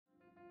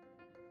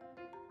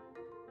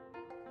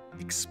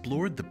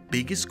explore the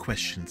biggest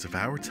questions of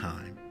our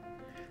time,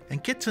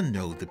 and get to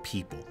know the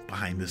people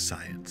behind the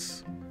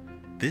science.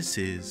 This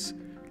is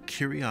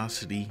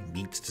Curiosity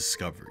Meets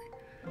Discovery,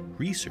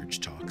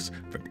 research talks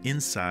from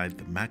inside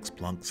the Max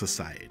Planck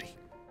Society.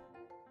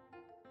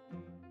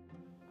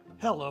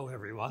 Hello,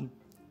 everyone,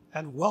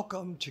 and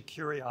welcome to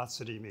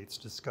Curiosity Meets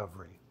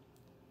Discovery.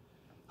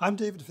 I'm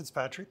David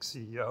Fitzpatrick,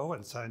 CEO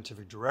and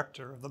Scientific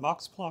Director of the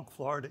Max Planck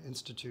Florida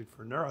Institute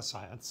for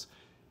Neuroscience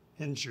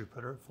in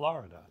Jupiter,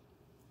 Florida.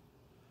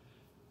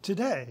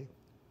 Today,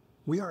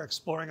 we are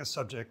exploring a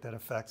subject that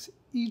affects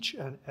each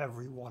and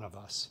every one of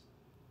us: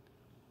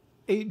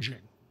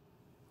 aging.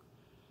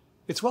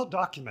 It's well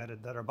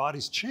documented that our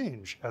bodies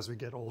change as we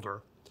get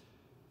older,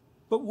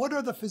 but what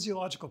are the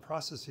physiological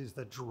processes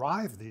that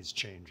drive these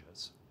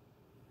changes?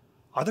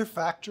 Are there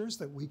factors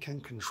that we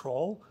can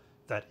control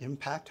that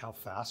impact how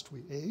fast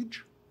we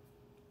age?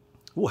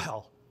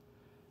 Well,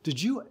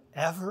 did you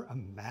ever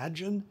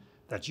imagine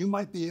that you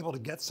might be able to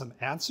get some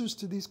answers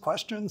to these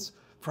questions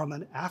from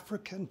an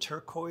African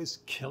turquoise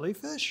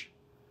killifish?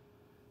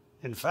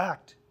 In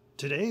fact,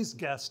 today's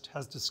guest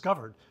has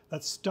discovered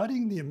that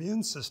studying the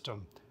immune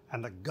system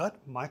and the gut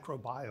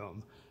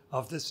microbiome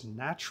of this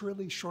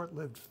naturally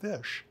short-lived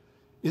fish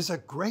is a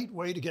great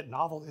way to get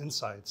novel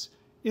insights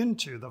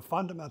into the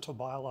fundamental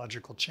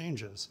biological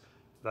changes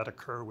that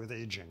occur with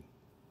aging.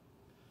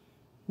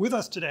 With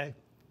us today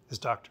is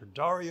Dr.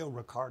 Dario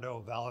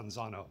Riccardo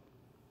Valenzano,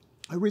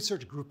 a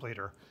research group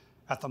leader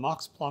at the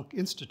Max Planck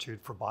Institute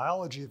for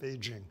Biology of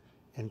Aging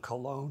in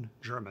Cologne,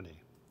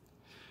 Germany.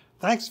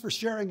 Thanks for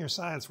sharing your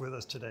science with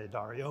us today,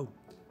 Dario,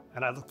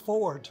 and I look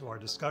forward to our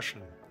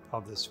discussion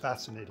of this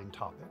fascinating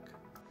topic.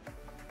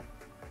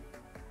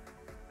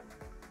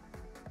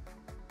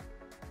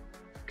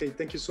 Okay,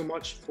 thank you so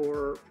much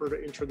for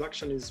the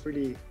introduction. It's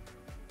really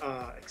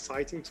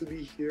exciting to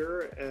be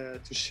here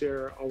to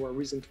share our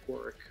recent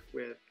work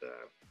with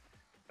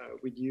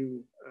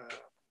you,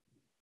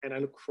 and I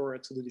look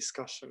forward to the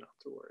discussion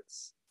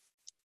afterwards.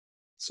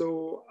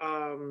 So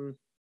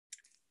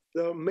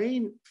the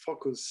main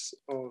focus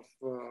of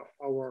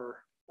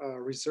our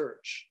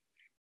research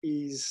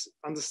is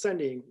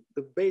understanding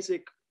the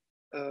basic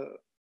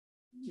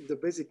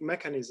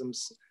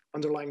mechanisms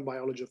underlying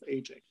biology of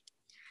aging.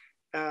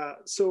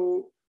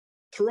 So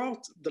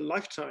throughout the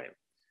lifetime,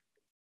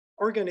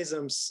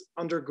 organisms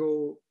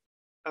undergo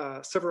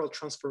several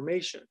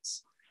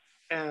transformations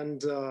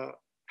and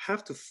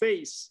have to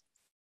face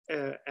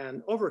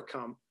and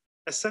overcome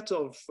a set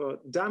of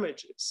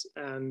damages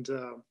and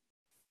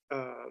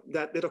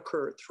that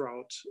occur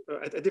throughout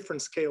at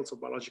different scales of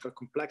biological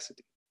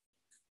complexity,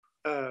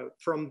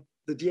 from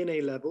the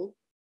DNA level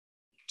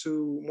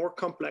to more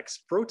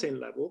complex protein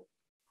level,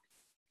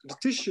 the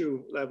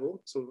tissue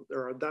level. So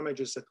there are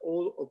damages at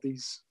all of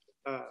these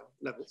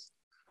levels.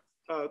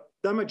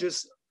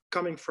 Damages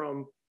coming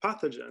from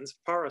pathogens,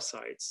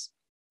 parasites,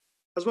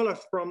 as well as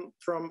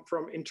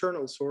from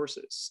internal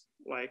sources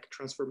like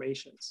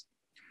transformations.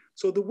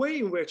 So the way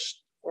in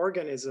which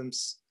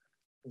organisms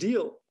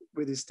deal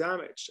with this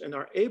damage and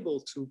are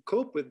able to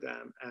cope with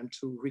them and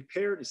to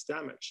repair this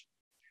damage,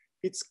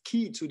 it's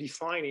key to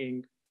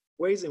defining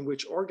ways in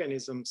which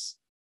organisms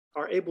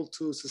are able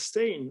to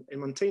sustain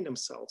and maintain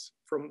themselves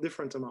from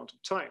different amount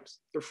of times,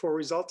 therefore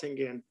resulting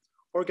in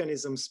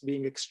organisms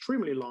being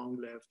extremely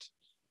long-lived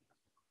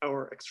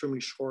or extremely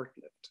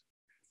short-lived.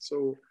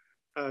 So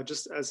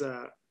just as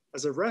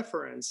a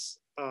reference,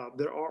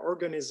 there are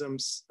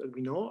organisms that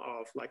we know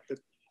of, like the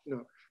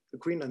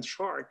Greenland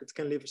shark, that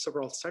can live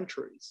several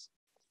centuries.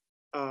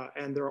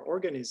 And there are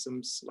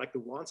organisms like the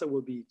ones I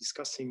will be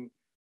discussing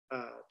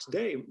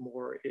today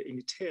more in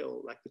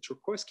detail, like the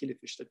turquoise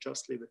killifish that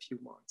just live a few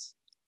months.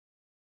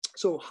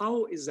 So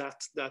how is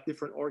that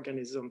different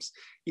organisms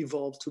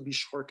evolve to be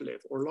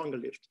short-lived or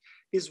longer-lived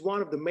is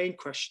one of the main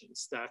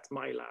questions that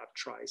my lab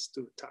tries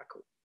to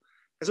tackle.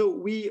 And so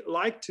we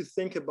like to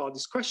think about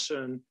this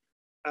question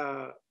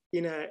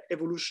in an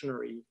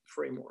evolutionary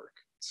framework.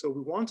 So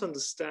we want to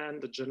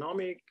understand the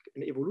genomic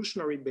and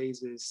evolutionary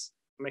basis,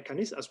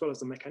 mechanism, as well as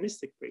the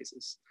mechanistic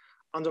basis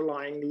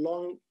underlying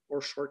long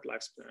or short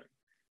lifespan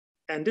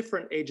and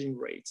different aging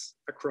rates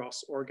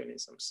across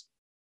organisms.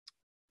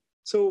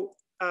 So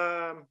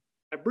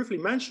I briefly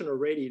mentioned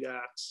already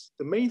that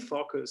the main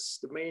focus,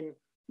 the main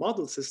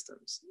model system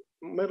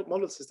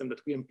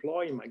that we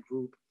employ in my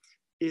group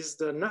is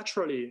the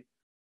naturally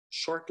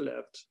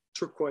short-lived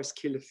turquoise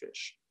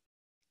killifish.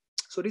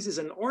 So this is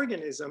an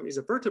organism, is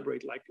a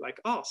vertebrate like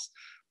us,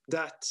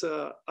 that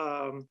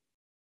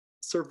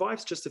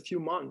survives just a few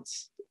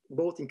months,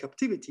 both in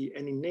captivity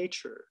and in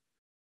nature.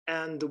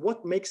 And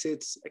what makes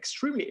it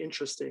extremely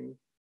interesting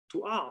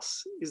to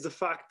us is the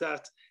fact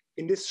that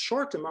in this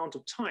short amount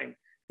of time,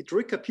 it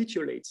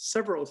recapitulates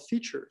several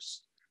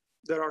features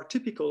that are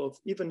typical of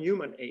even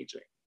human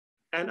aging.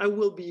 And I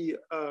will be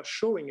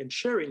showing and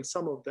sharing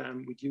some of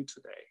them with you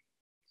today.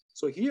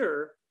 So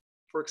here,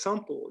 for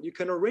example, you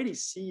can already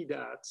see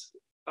that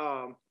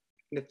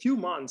in a few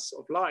months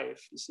of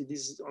life, you see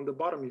this on the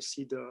bottom, you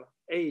see the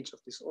age of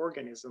these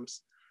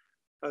organisms.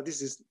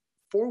 This is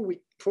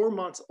 4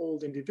 months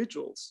old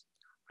individuals,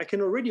 I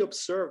can already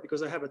observe,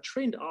 because I have a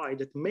trained eye,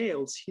 that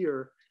males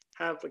here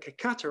have like a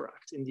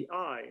cataract in the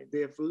eye.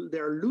 They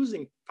are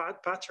losing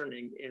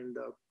patterning in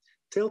the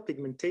tail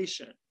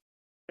pigmentation.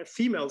 And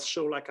females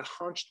show like a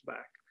hunched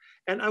back.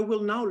 And I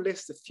will now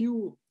list a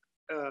few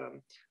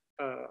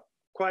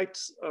quite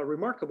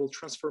remarkable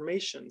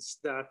transformations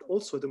that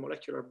also at the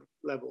molecular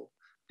level,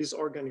 these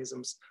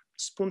organisms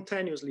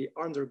spontaneously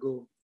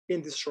undergo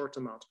in this short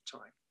amount of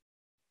time.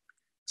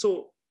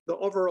 So the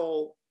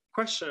overall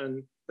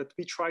question that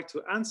we try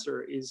to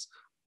answer is,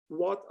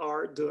 what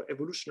are the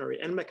evolutionary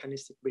and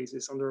mechanistic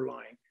bases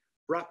underlying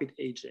rapid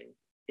aging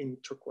in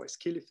turquoise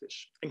killifish?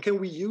 And can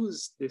we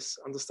use this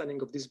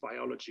understanding of this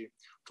biology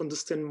to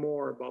understand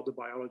more about the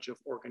biology of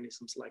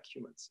organisms like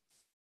humans?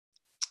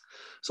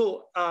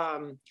 So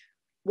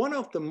one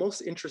of the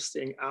most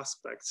interesting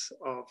aspects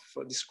of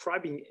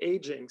describing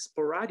aging,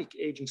 sporadic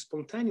aging,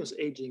 spontaneous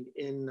aging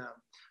in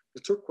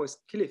the turquoise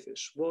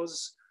killifish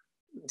was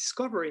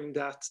discovering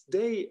that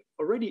they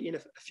already in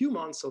a few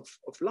months of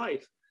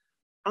life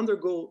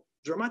undergo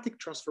dramatic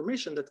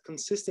transformation that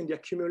consists in the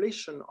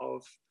accumulation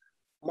of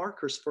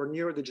markers for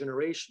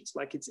neurodegenerations,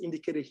 like it's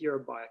indicated here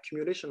by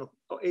accumulation of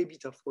A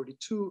beta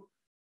 42,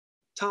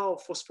 tau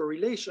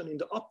phosphorylation in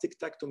the optic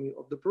tectomy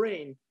of the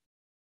brain.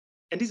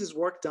 And this is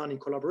work done in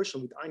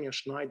collaboration with Anja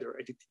Schneider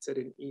at the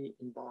TZNI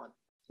in Bonn,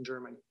 in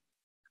Germany.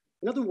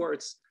 In other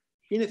words,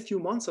 in a few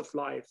months of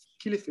life,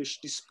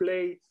 killifish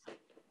display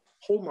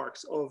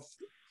hallmarks of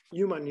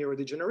human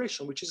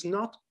neurodegeneration, which is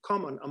not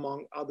common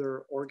among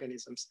other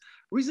organisms.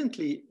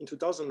 Recently, in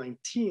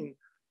 2019,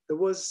 there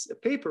was a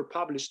paper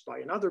published by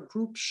another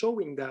group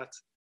showing that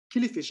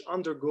killifish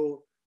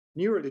undergo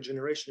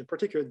neurodegeneration, in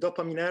particular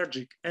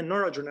dopaminergic and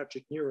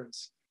noradrenergic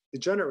neurons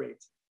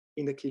degenerate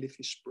in the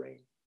killifish brain.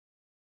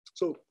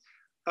 So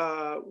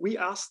we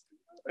asked,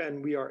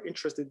 and we are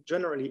interested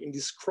generally in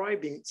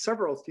describing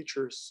several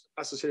features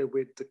associated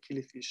with the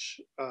killifish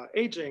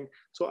aging.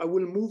 So I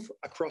will move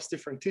across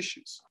different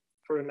tissues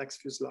for the next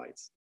few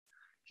slides.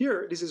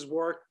 Here, this is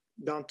work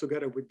done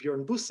together with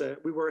Björn Busse.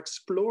 We were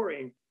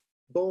exploring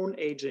bone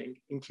aging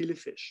in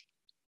killifish.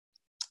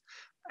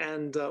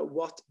 And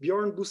what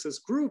Björn Busse's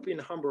group in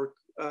Hamburg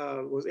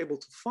was able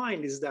to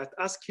find is that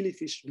as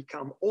killifish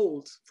become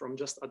old from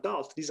just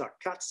adult, these are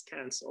CAT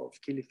scans of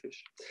killifish,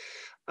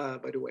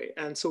 by the way.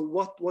 And so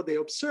what they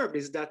observed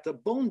is that the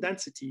bone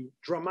density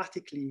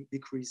dramatically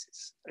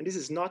decreases. And this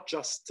is not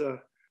just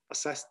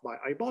assessed by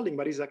eyeballing,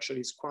 but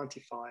actually is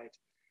quantified.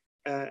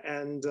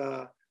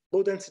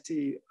 Bone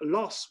density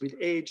loss with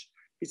age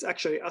is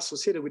actually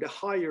associated with a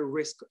higher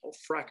risk of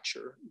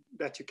fracture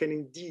that you can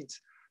indeed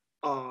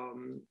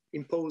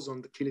impose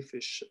on the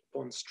killifish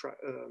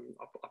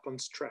upon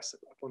stress,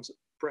 upon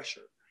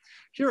pressure.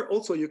 Here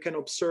also you can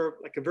observe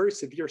like a very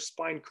severe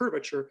spine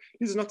curvature.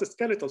 This is not a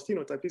skeletal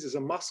phenotype, this is a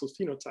muscle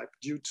phenotype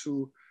due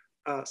to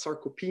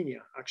sarcopenia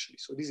actually.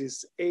 So this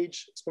is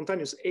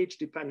spontaneous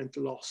age-dependent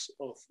loss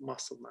of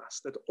muscle mass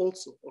that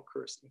also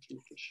occurs in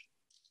killifish.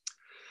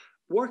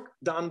 Work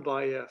done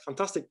by a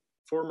fantastic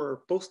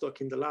former postdoc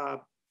in the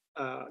lab,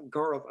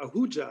 Gaurav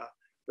Ahuja,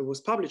 that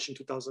was published in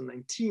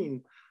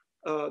 2019.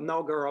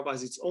 Now Gaurav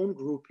has its own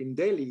group in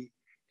Delhi,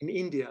 in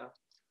India,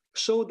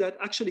 showed that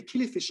actually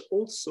killifish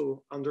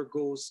also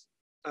undergoes,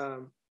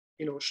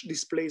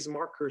 displays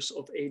markers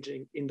of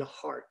aging in the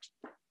heart.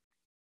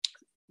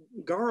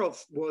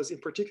 Gaurav was in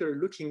particular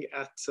looking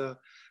at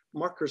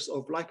markers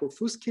of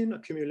lipofuscin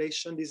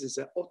accumulation. This is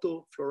an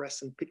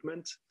autofluorescent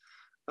pigment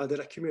that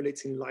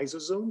accumulates in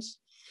lysosomes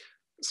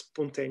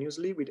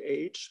spontaneously with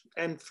age.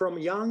 And from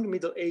young,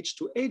 middle-aged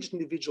to aged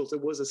individuals, there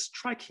was a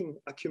striking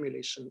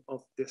accumulation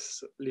of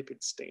this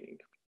lipid staining.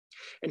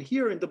 And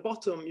here in the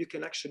bottom, you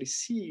can actually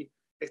see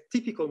a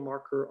typical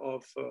marker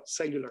of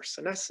cellular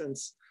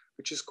senescence,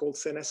 which is called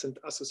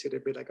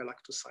senescent-associated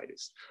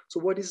beta-galactosidase. So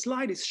what this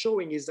slide is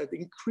showing is that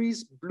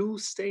increased blue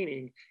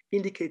staining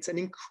indicates an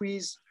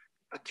increased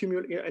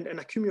an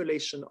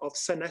accumulation of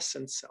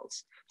senescent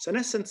cells.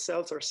 Senescent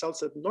cells are cells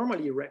that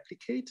normally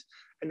replicate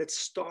and that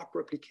stop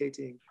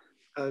replicating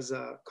as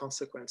a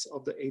consequence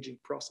of the aging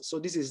process. So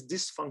this is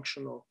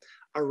dysfunctional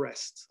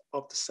arrest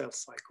of the cell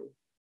cycle,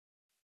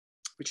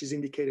 which is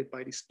indicated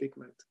by this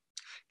pigment.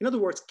 In other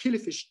words,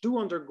 killifish do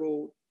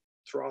undergo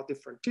throughout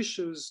different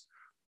tissues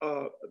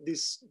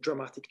these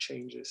dramatic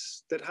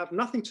changes that have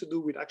nothing to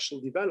do with actual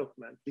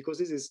development, because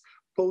this is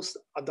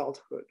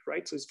post-adulthood,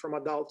 right? So it's from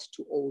adult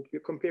to old. We're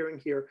comparing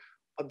here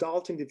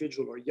adult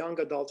individual or young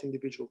adult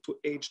individual to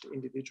aged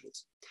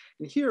individuals.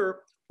 And here,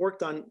 work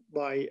done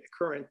by a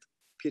current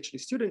PhD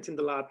student in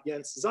the lab,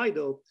 Jens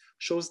Seidel,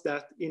 shows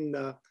that in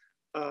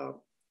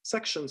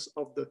sections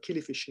of the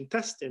killifish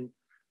intestine,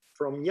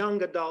 from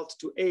young adult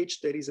to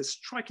age, there is a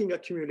striking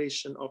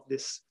accumulation of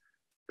this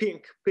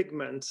pink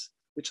pigment,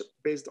 which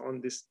based on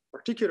this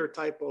particular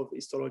type of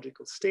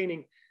histological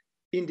staining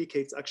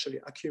indicates actually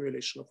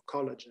accumulation of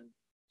collagen.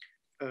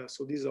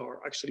 So these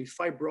are actually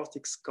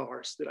fibrotic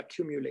scars that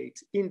accumulate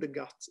in the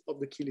gut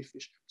of the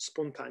killifish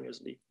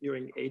spontaneously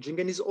during aging,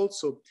 and is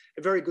also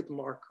a very good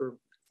marker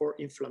for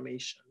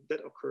inflammation that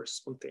occurs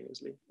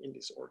spontaneously in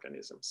these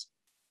organisms.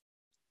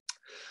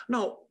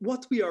 Now,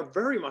 what we are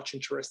very much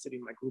interested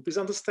in my group is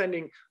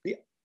understanding the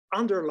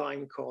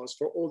underlying cause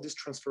for all these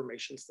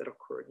transformations that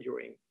occur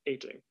during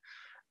aging.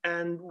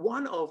 And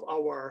one of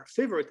our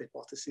favorite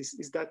hypotheses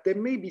is that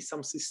there may be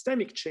some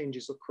systemic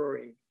changes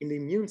occurring in the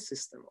immune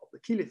system of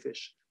the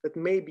killifish that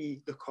may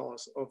be the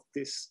cause of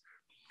these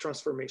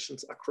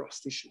transformations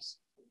across tissues.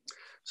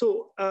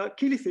 So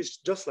killifish,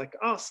 just like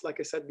us, like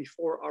I said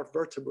before, are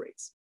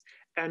vertebrates.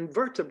 And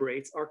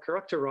vertebrates are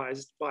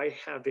characterized by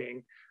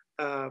having,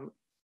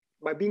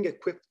 by being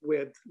equipped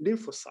with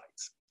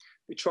lymphocytes,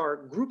 which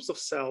are groups of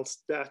cells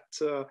that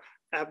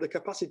have the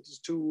capacity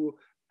to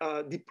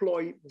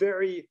deploy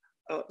very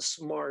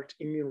smart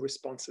immune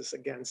responses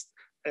against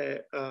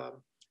a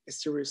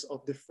series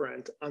of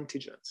different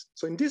antigens.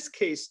 So in this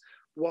case,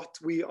 what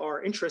we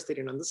are interested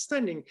in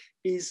understanding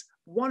is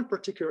one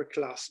particular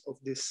class of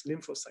these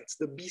lymphocytes,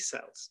 the B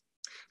cells.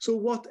 So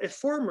what a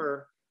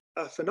former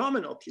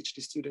phenomenal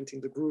PhD student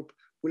in the group,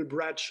 Will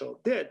Bradshaw,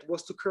 did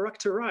was to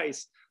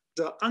characterize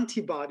the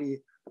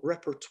antibody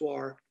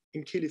repertoire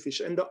in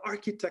killifish and the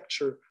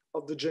architecture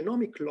of the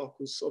genomic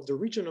locus of the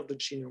region of the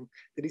genome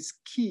that is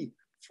key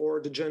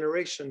for the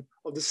generation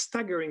of the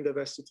staggering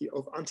diversity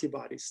of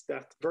antibodies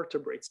that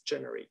vertebrates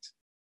generate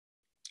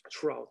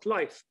throughout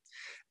life.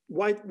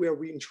 Why were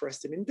we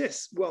interested in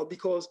this? Well,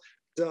 because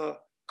the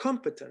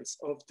competence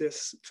of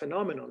this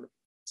phenomenon,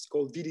 it's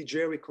called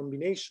VDJ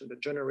recombination,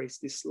 that generates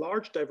this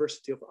large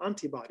diversity of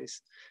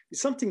antibodies,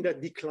 is something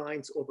that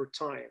declines over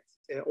time,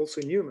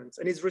 also in humans,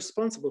 and is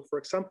responsible, for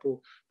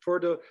example, for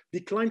the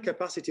decline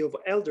capacity of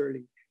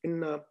elderly in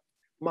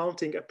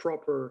mounting a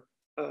proper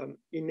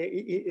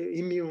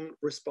immune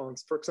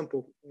response. For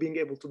example, being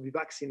able to be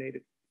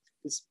vaccinated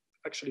is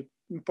actually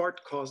in part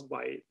caused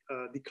by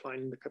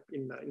decline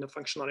in the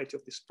functionality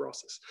of this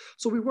process.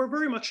 So we were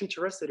very much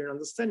interested in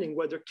understanding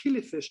whether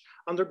killifish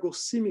undergo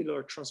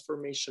similar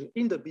transformation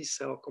in the B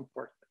cell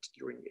compartment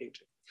during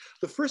aging.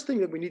 The first thing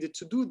that we needed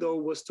to do, though,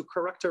 was to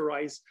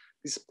characterize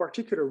this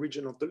particular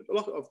region of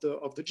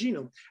the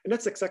genome, and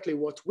that's exactly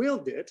what Will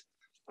did.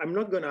 I'm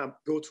not going to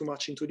go too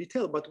much into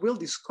detail, but Will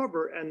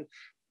discovered and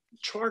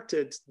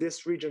charted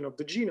this region of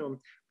the genome,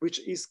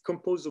 which is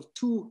composed of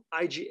two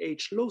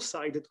IgH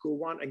loci that go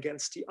one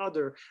against the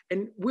other.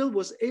 And Will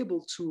was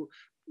able to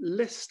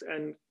list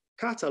and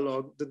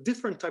catalog the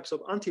different types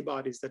of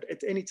antibodies that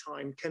at any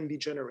time can be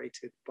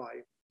generated by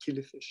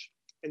killifish.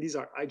 And these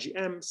are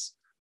IgMs,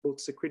 both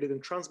secreted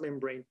and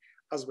transmembrane,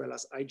 as well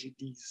as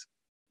IgDs.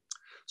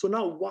 So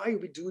now why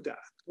we do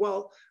that?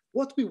 Well,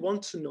 what we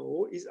want to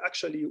know is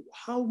actually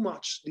how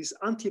much these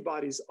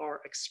antibodies are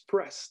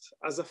expressed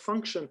as a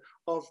function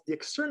of the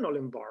external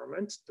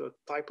environment, the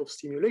type of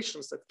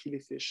stimulations that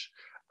killifish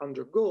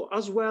undergo,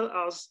 as well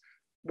as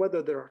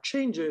whether there are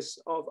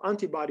changes of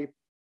antibody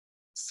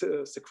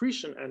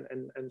secretion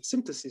and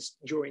synthesis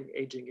during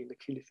aging in the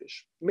killifish,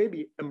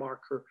 maybe a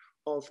marker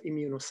of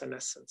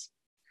immunosenescence,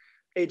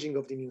 aging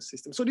of the immune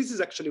system. So this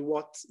is actually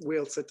what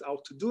Will set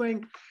out to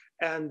doing.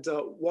 And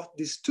what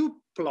these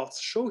two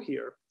plots show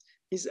here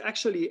is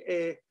actually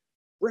a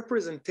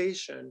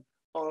representation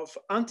of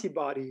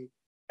antibody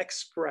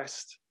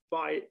expressed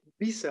by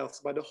B cells,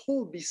 by the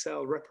whole B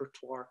cell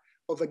repertoire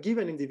of a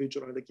given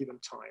individual at a given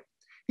time.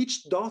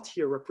 Each dot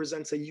here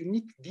represents a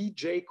unique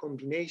VJ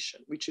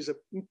combination, which is an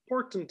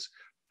important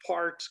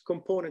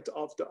component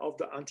of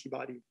the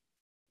antibody,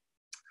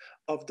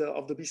 of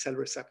the B cell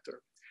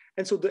receptor.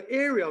 And so the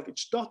area of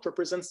each dot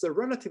represents the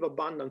relative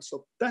abundance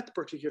of that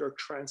particular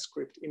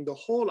transcript in the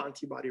whole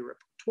antibody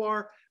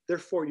repertoire.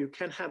 Therefore, you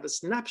can have a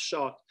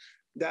snapshot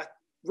that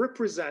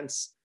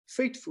represents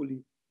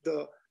faithfully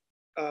the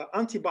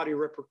antibody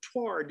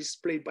repertoire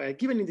displayed by a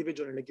given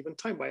individual in a given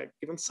time by a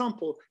given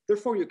sample.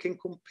 Therefore, you can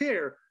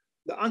compare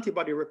the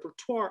antibody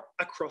repertoire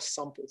across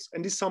samples.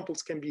 And these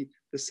samples can be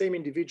the same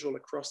individual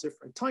across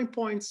different time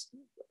points,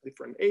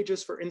 different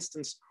ages, for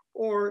instance,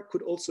 or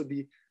could also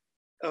be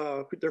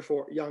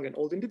therefore young and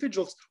old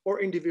individuals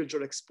or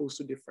individuals exposed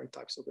to different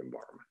types of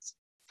environments.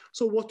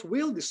 So what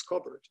Will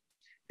discovered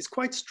is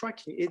quite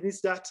striking. It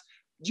is that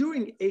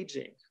during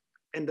aging,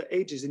 and the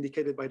age is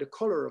indicated by the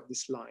color of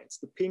these lines,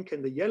 the pink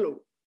and the yellow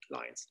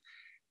lines,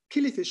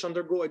 killifish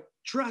undergo a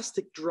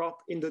drastic drop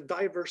in the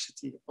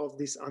diversity of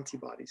these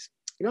antibodies.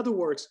 In other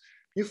words,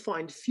 you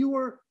find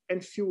fewer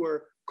and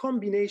fewer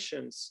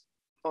combinations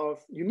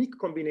of unique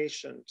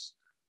combinations,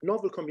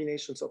 novel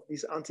combinations of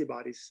these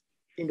antibodies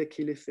in the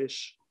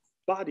killifish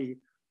body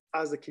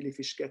as the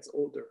killifish gets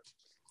older.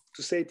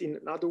 To say it in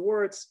other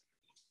words,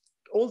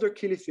 older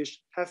killifish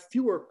have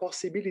fewer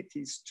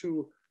possibilities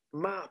to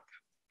map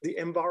the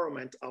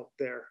environment out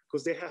there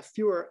because they have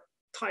fewer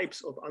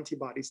types of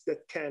antibodies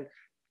that can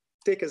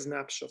take a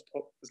snapshot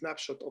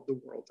of the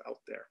world out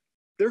there.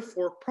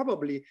 Therefore,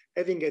 probably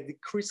having a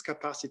decreased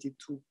capacity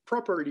to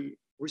properly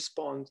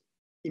respond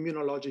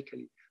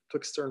immunologically to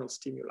external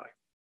stimuli.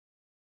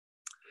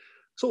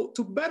 So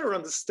to better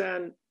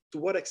understand to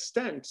what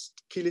extent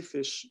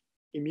killifish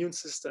immune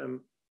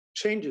system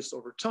changes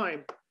over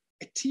time,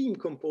 a team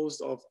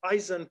composed of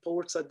Eisen,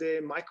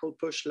 Pourzadeh, Michael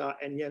Puschla,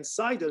 and Jens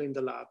Seidel in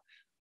the lab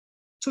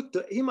took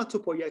the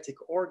hematopoietic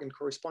organ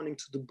corresponding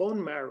to the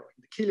bone marrow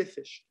in the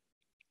killifish,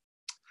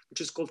 which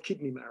is called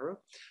kidney marrow,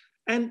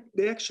 and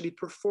they actually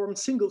performed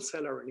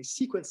single-cell RNA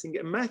sequencing,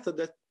 a method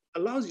that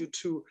allows you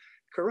to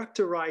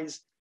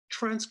characterize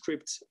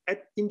transcripts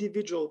at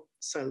individual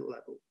cell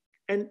level.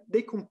 And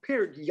they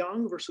compared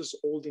young versus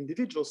old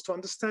individuals to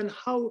understand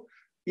how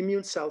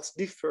immune cells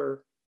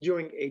differ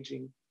during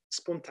aging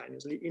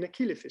spontaneously in a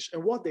killifish.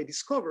 And what they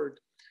discovered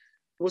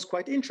was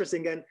quite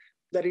interesting, and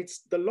that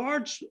it's the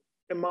large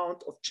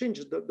amount of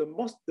changes,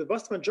 the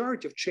vast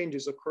majority of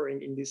changes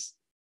occurring in this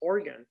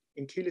organ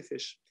in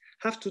killifish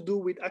have to do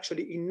with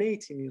actually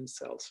innate immune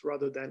cells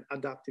rather than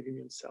adaptive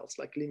immune cells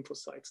like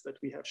lymphocytes that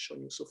we have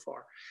shown you so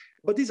far.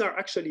 But these are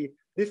actually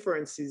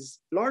differences,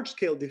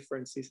 large-scale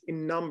differences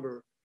in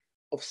number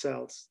of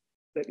cells,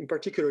 that in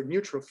particular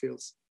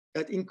neutrophils,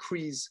 that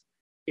increase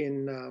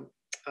in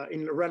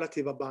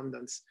relative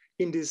abundance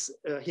in this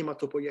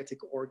hematopoietic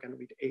organ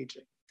with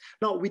aging.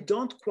 Now, we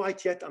don't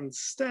quite yet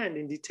understand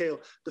in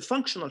detail the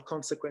functional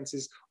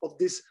consequences of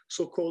this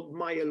so-called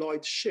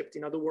myeloid shift.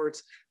 In other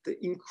words, the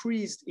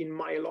increase in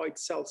myeloid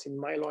cells in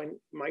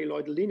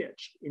myeloid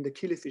lineage in the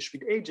killifish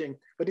with aging,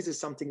 but this is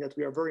something that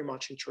we are very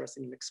much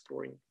interested in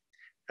exploring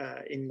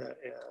at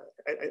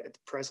the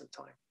present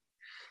time.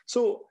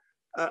 So,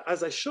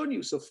 as I showed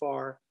you so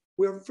far,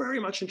 we are very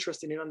much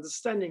interested in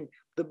understanding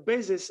the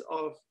basis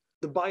of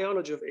the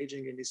biology of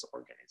aging in this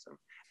organism.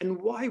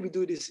 And why we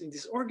do this in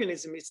this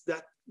organism is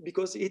that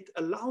because it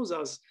allows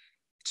us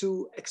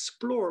to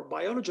explore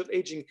biology of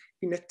aging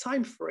in a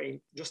time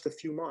frame, just a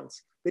few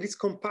months, that is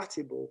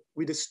compatible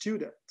with a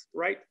student,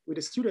 right? With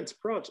a student's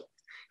project.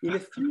 In a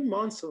few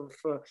months of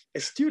a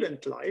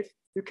student life,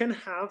 you can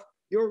have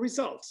your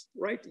results,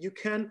 right? You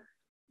can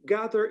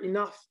gather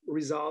enough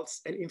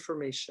results and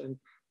information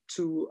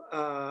to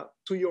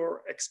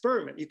your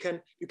experiment. You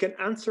can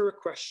answer a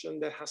question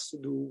that has to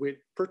do with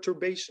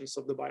perturbations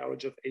of the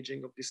biology of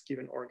aging of this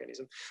given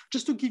organism.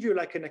 Just to give you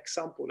like an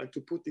example and to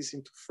put this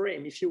into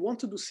frame, if you want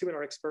to do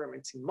similar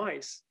experiments in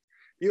mice,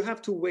 you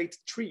have to wait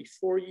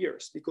 3-4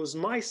 years because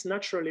mice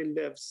naturally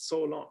live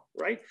so long,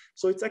 right?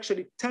 So it's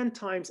actually 10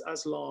 times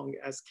as long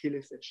as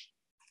killifish.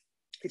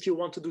 If you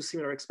want to do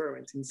similar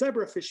experiments in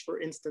zebrafish, for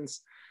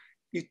instance,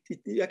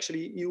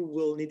 you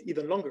will need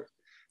even longer,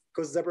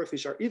 because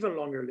zebrafish are even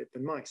longer lived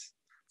than mice.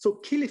 So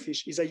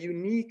killifish is a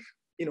unique,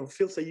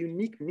 fills a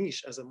unique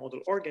niche as a model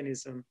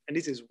organism. And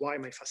this is why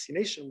my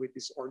fascination with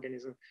this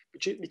organism,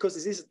 because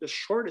this is the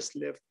shortest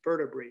lived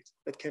vertebrate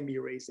that can be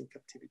raised in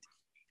captivity.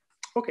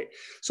 Okay,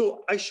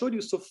 so I showed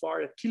you so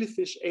far that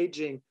killifish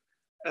aging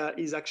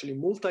is actually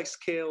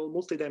multi-scale,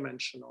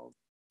 multidimensional.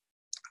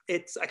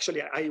 It's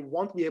actually, I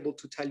won't be able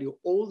to tell you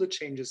all the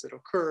changes that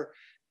occur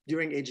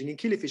during aging in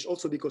killifish,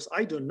 also because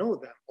I don't know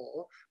them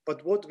all.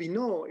 But what we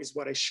know is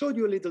what I showed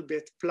you a little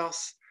bit,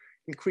 plus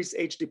increased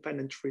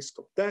age-dependent risk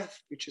of death,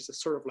 which is a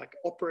sort of like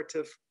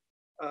operative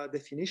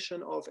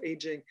definition of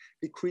aging,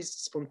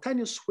 decreased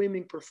spontaneous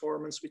swimming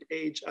performance with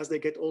age. As they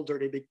get older,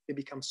 they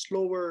become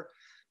slower,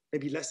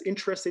 maybe less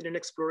interested in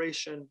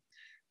exploration.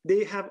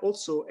 They have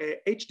also an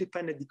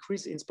age-dependent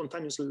decrease in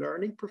spontaneous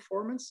learning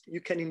performance. You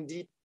can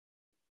indeed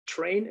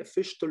train a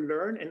fish to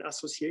learn an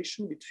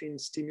association between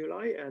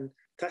stimuli and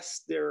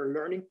test their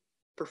learning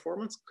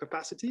performance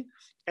capacity.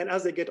 And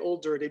as they get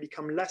older, they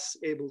become less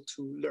able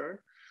to learn.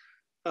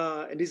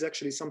 And this is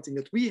actually something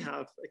that we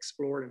have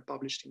explored and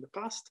published in the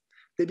past.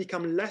 They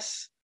become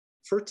less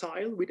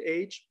fertile with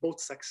age,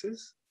 both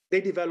sexes.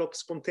 They develop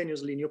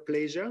spontaneous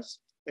neoplasias,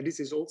 and this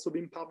is also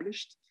been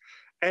published.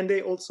 And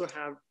they also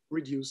have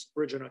reduced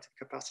regenerative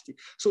capacity.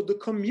 So the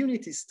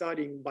community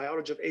studying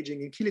biology of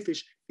aging in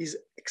killifish is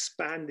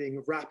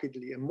expanding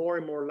rapidly, and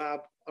more lab,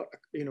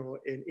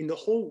 in the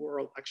whole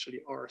world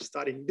actually are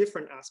studying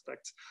different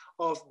aspects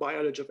of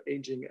biology of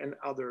aging and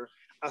other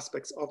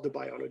aspects of the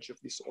biology of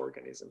these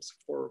organisms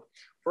for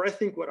I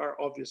think what are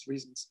obvious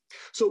reasons.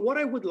 So what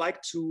I would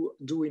like to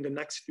do in the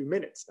next few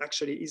minutes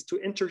actually is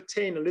to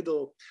entertain a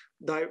little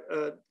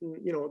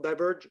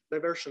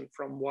diversion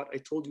from what I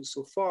told you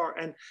so far,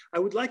 and I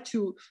would like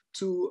to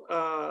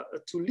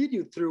lead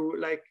you through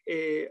like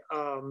a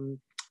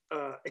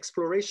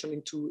exploration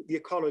into the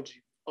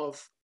ecology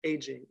of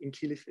aging in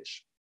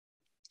killifish.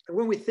 And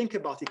when we think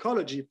about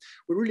ecology,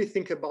 we really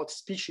think about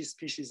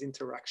species-species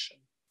interaction.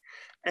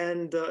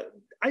 And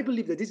I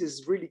believe that this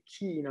is really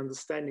key in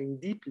understanding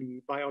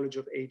deeply biology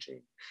of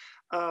aging.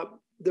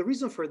 The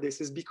reason for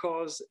this is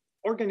because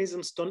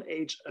organisms don't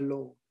age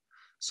alone.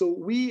 So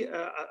we,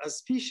 as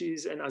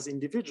species and as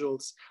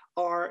individuals,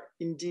 are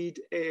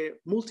indeed a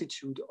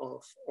multitude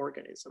of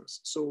organisms.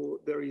 So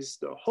there is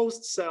the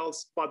host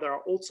cells, but there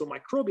are also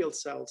microbial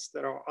cells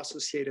that are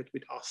associated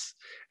with us.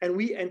 And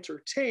we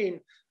entertain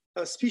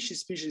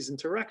species-species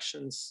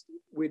interactions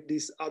with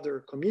these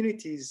other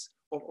communities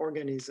of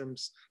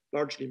organisms,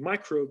 largely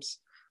microbes,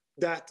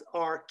 that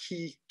are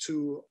key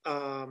to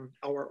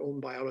our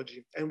own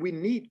biology. And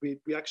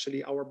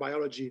our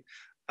biology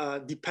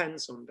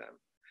depends on them.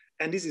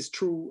 And this is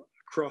true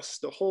across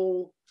the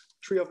whole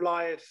tree of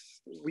life.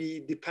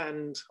 We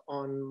depend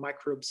on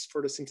microbes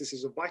for the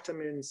synthesis of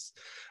vitamins.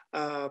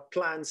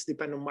 Plants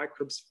depend on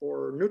microbes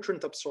for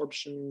nutrient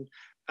absorption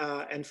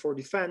and for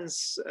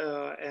defense.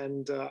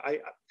 I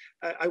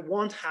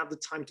won't have the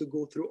time to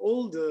go through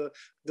all the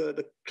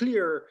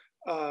clear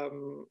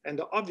and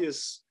the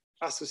obvious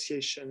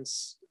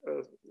associations,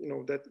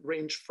 that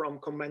range from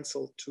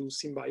commensal to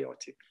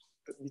symbiotic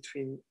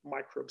between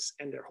microbes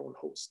and their own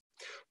host.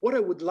 What I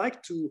would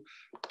like to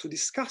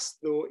discuss,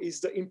 though,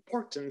 is the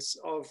importance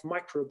of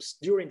microbes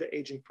during the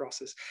aging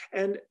process.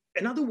 And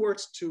another way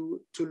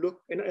to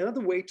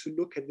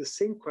look at the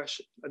same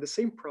question, at the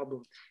same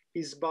problem,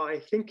 is by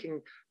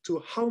thinking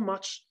to how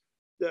much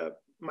the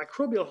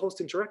microbial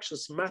host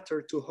interactions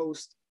matter to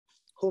host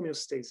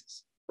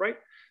homeostasis, right?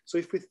 So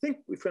if we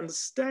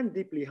understand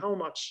deeply how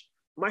much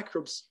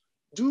microbes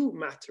do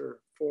matter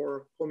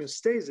for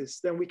homeostasis,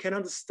 then we can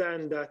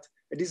understand that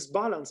a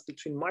disbalance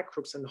between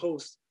microbes and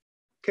hosts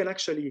can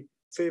actually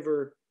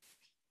favor,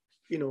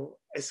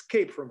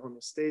 escape from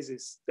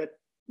homeostasis that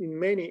in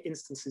many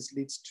instances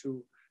leads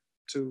to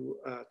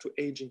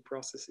aging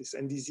processes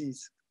and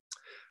disease.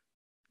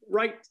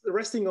 Right,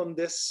 resting on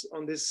this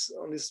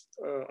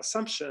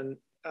assumption,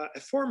 a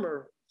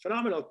former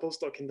phenomenal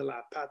postdoc in the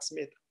lab, Pat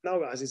Smith,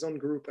 now has his own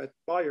group at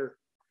Bayer,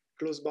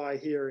 close by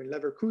here in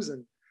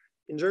Leverkusen,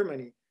 in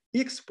Germany. He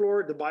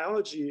explored the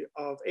biology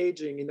of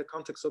aging in the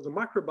context of the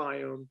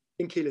microbiome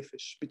in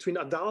killifish, between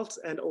adult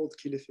and old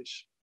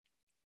killifish.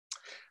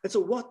 And so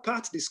what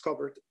Pat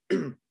discovered,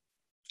 and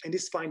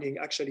this finding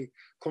actually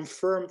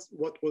confirmed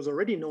what was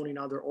already known in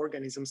other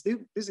organisms,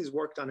 this is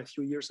work done a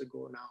few years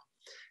ago now,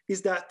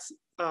 is that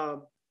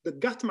the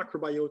gut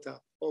microbiota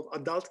of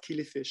adult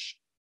killifish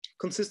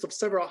consists of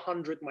several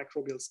hundred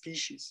microbial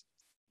species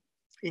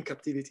in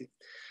captivity.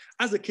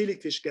 As the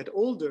killifish get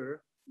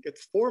older, get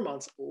 4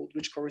 months old,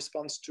 which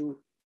corresponds to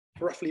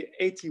roughly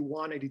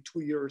 81,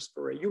 82 years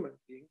for a human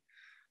being,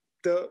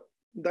 the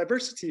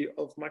diversity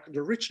of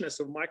the richness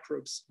of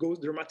microbes goes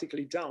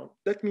dramatically down.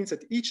 That means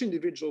that each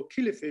individual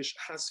killifish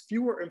has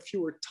fewer and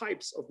fewer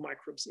types of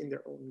microbes in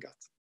their own gut,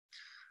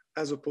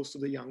 as opposed to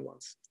the young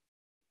ones.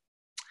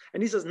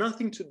 And this has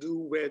nothing to do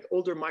with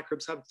older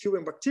microbes have fewer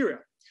bacteria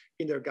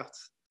in their gut.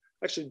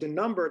 Actually,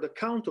 the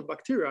count of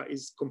bacteria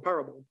is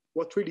comparable.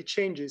 What really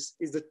changes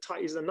is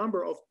the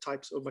number of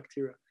types of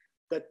bacteria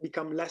that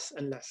become less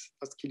and less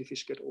as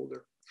killifish get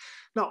older.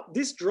 Now,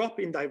 this drop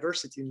in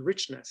diversity, in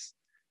richness,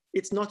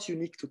 it's not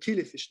unique to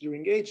killifish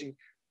during aging,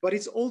 but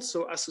it's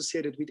also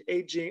associated with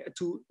aging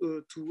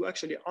to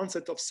actually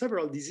onset of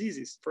several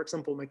diseases. For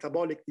example,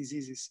 metabolic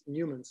diseases in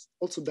humans,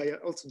 also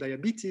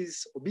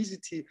diabetes,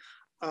 obesity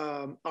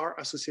are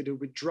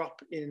associated with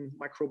drop in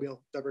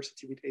microbial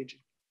diversity with aging.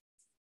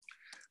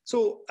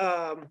 So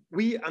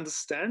we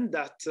understand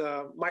that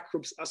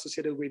microbes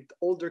associated with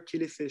older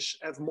killifish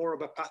have more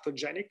of a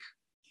pathogenic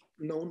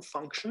known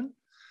function.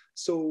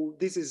 So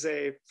this is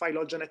a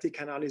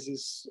phylogenetic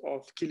analysis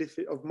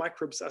of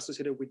microbes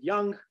associated with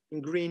young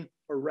in green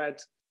or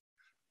red,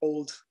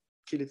 old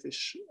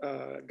killifish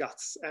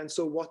guts. And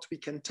so what we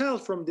can tell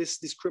from this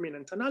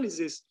discriminant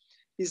analysis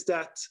is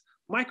that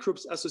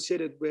microbes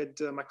associated with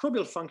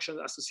microbial function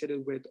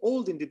associated with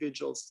old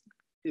individuals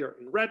here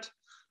in red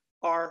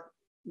are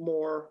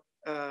more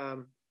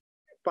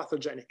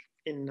pathogenic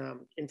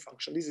in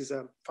function. This is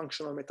a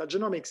functional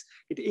metagenomics.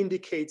 It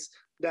indicates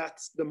that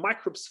the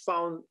microbes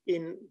found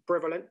in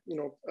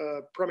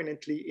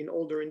prominently in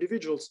older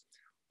individuals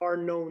are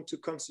known to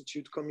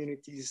constitute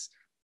communities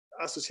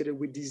associated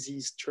with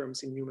disease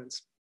terms in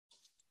humans,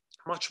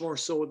 much more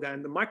so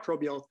than the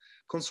microbial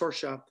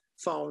consortia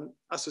found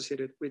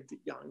associated with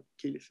young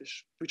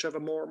killifish, which have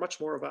much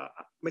more of a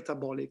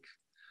metabolic,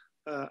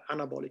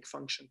 anabolic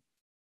function.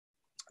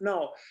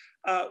 Now,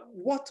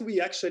 what we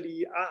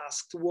actually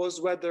asked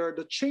was whether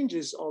the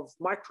changes of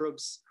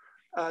microbes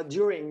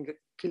during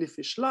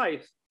killifish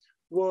life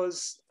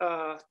was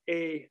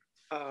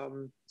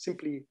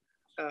simply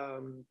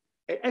an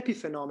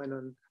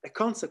epiphenomenon, a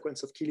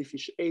consequence of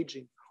killifish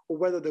aging, or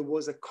whether there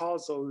was a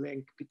causal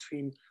link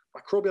between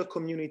microbial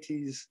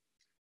communities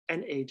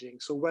and aging.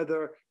 So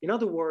whether, in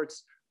other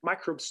words,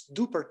 microbes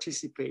do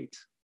participate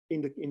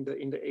in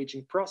the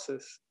aging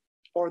process,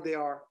 or they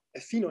are a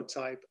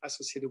phenotype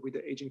associated with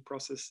the aging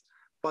process,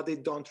 but they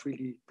don't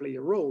really play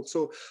a role.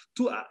 So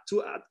to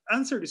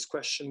answer this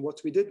question,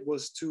 what we did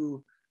was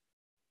to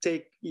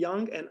take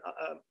young and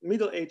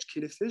middle-aged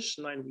killifish,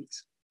 9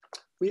 weeks.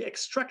 We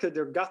extracted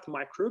their gut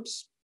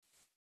microbes.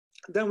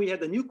 Then we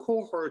had a new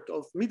cohort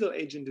of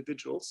middle-aged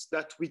individuals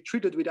that we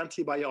treated with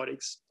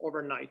antibiotics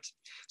overnight.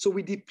 So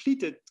we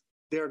depleted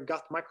their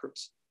gut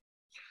microbes.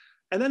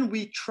 And then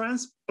we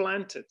transferred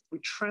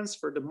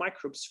the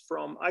microbes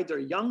from either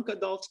young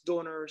adult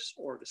donors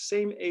or the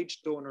same age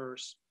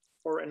donors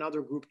or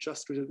another group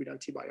just treated with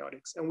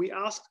antibiotics. And we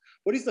asked,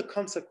 what is the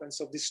consequence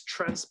of this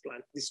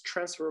transplant, this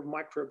transfer of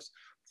microbes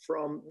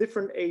from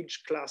different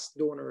age class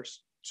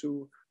donors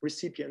to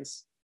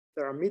recipients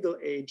that are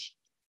middle-aged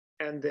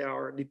and they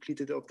are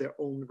depleted of their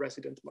own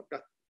resident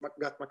gut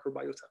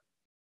microbiota.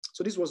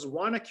 So this was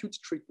one acute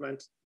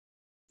treatment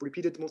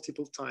repeated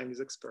multiple times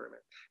this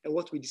experiment. And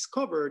what we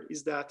discovered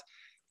is that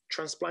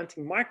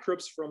transplanting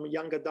microbes from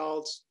young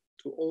adults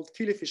to old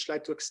killifish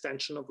led to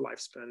extension of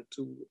lifespan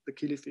to the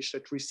killifish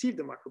that received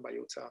the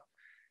microbiota.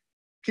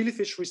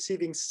 Killifish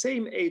receiving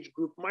same age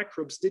group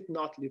microbes did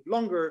not live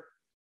longer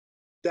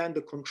than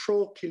the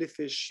control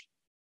killifish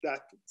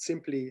that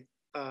simply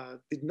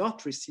did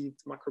not receive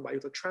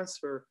microbiota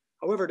transfer.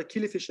 However, the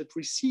killifish that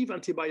received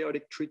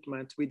antibiotic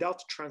treatment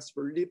without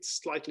transfer lived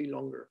slightly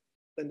longer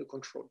than the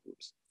control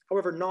groups.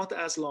 However, not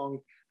as long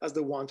as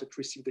the one that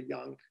received the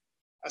young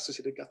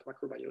associated gut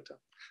microbiota.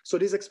 So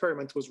this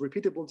experiment was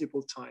repeated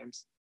multiple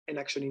times and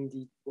actually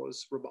indeed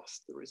was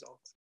robust, the result.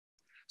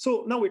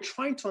 So now we're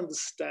trying to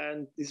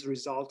understand this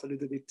result a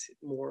little bit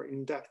more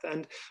in depth.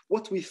 And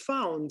what we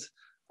found,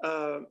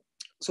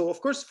 so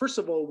of course, first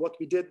of all, what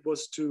we did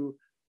was to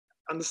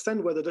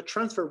understand whether the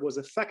transfer was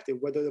effective,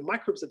 whether the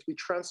microbes that we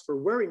transfer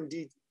were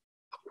indeed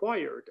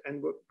acquired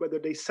and whether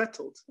they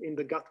settled in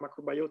the gut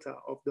microbiota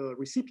of the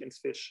recipient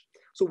fish.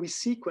 So we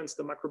sequenced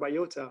the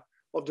microbiota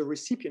of the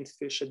recipient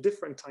fish at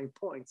different time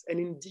points. And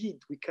indeed,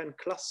 we can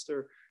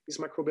cluster this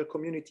microbial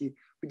community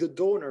with the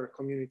donor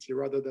community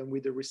rather than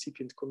with the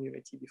recipient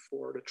community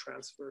before the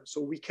transfer.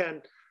 So we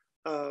can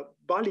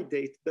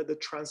validate that the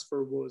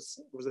transfer was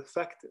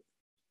effective.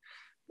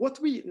 What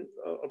we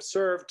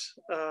observed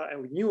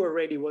and we knew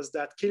already was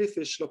that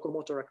killifish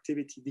locomotor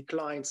activity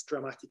declines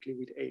dramatically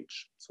with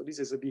age. So this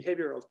is a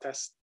behavioral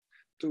test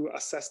to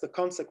assess the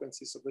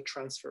consequences of the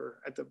transfer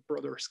at a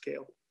broader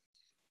scale,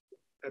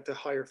 at a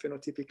higher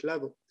phenotypic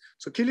level.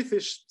 So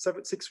killifish,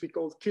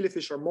 6-week-old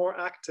killifish are more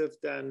active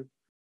than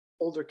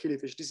older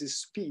killifish. This is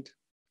speed.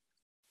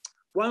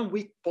 1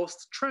 week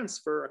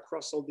post-transfer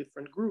across all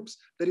different groups,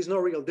 there is no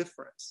real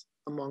difference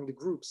among the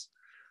groups.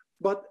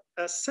 But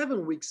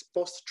 7 weeks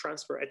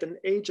post-transfer at an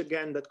age,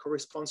 again, that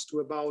corresponds to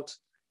about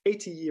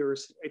 80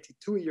 years,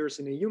 82 years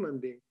in a human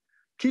being,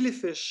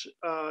 killifish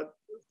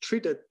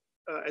treated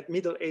at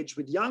middle age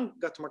with young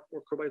gut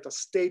microbiota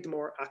stayed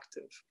more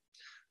active,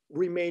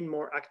 remain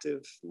more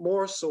active,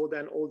 more so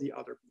than all the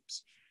other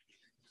groups.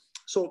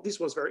 So this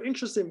was very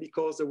interesting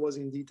because there was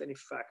indeed an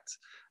effect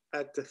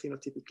at the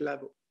phenotypic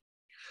level.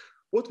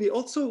 What we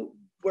also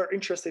were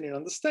interested in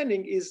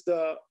understanding is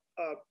the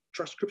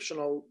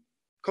transcriptional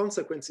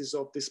consequences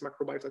of this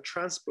microbiota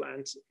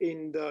transplant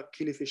in the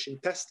killifish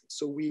intestine.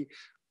 So we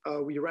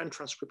ran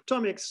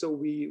transcriptomics. So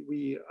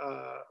we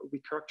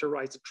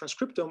characterized the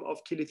transcriptome of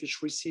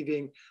killifish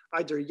receiving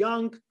either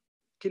young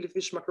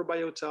killifish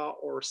microbiota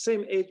or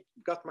same age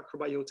gut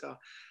microbiota.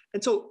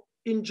 And so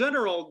in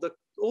general,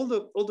 all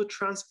the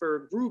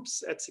transfer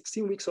groups at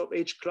 16 weeks of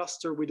age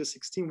cluster with the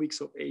 16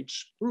 weeks of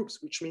age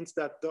groups, which means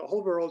that the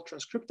overall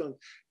transcriptome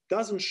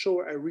doesn't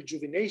show a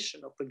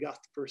rejuvenation of the gut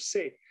per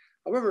se.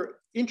 However,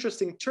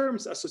 interesting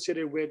terms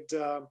associated with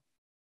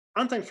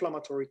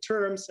anti-inflammatory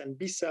terms and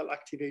B-cell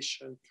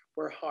activation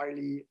were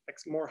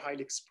more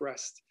highly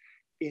expressed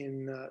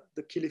in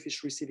the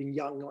killifish receiving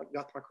young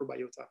gut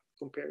microbiota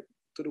compared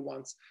to the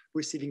ones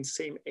receiving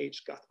same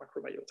age gut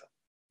microbiota.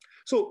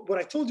 So what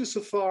I told you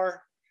so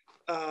far,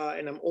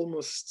 and I'm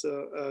almost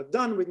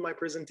done with my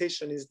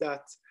presentation, is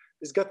that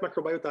this gut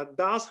microbiota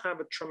does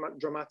have a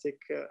dramatic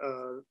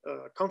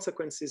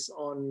consequences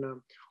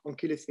on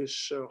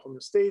killifish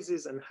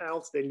homeostasis and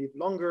health. They live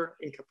longer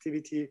in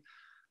captivity.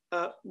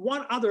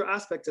 One other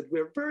aspect that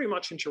we're very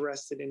much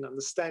interested in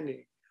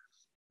understanding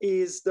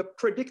is the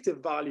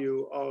predictive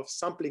value of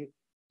sampling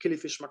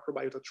killifish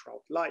microbiota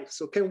throughout life.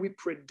 So can we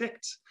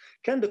predict,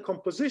 can the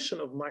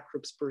composition of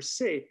microbes per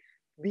se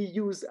be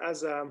used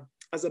as a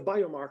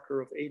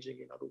biomarker of aging,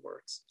 in other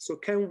words? So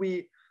can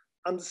we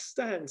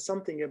understand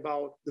something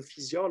about the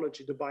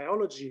physiology, the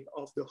biology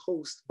of the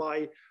host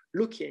by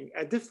looking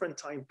at different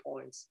time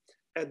points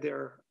at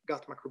their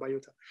gut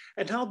microbiota?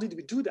 And how did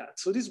we do that?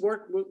 So this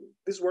work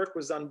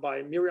was done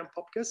by Miriam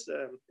Popkes,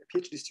 a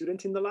PhD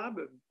student in the lab,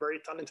 a very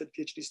talented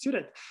PhD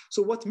student.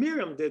 So what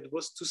Miriam did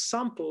was to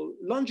sample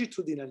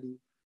longitudinally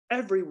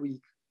every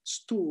week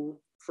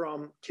stool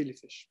from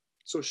killifish.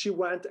 So she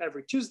went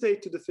every Tuesday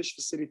to the fish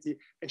facility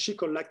and she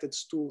collected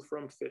stool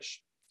from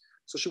fish.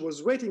 So she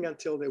was waiting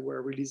until they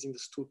were releasing the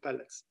stool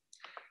pellets.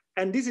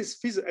 And this is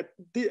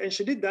and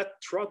she did that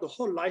throughout the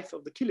whole life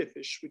of the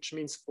killifish, which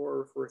means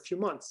for a few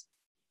months.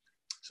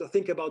 So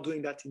think about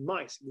doing that in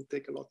mice, it would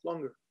take a lot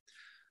longer.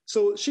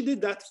 So she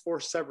did that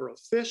for several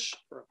fish,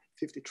 for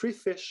 53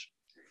 fish.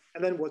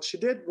 And then what she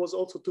did was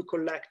also to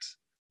collect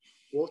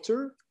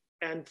water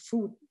and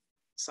food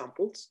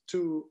samples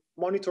to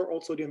monitor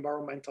also the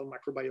environmental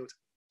microbiota.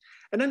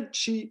 And then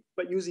she,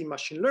 by using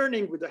machine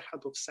learning with the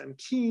help of Sam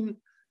Keen,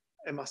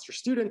 a master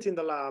student in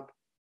the lab,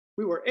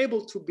 we were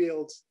able to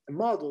build a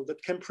model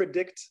that can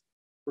predict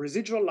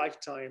residual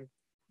lifetime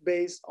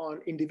based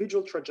on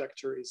individual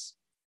trajectories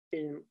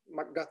in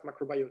gut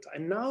microbiota.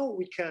 And now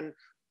we can,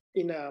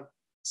 in a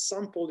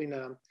sample,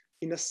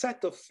 in a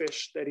set of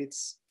fish that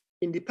it's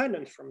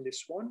independent from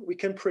this one, we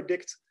can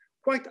predict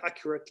quite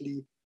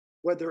accurately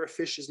whether a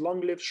fish is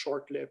long-lived,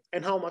 short-lived,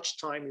 and how much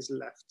time is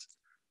left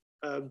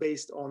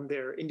based on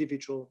their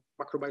individual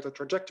macrobiota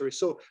trajectory.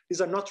 So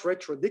these are not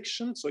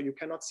retrodiction, so you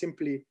cannot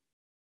simply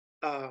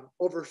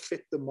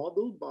overfit the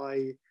model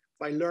by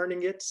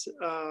learning it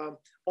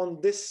on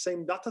this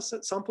same data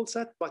set, sample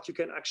set, but you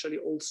can actually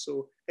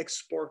also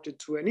export it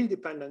to an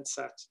independent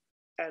set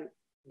and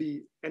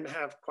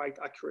have quite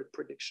accurate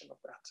prediction of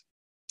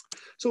that.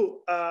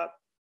 So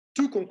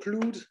to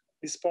conclude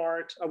this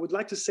part, I would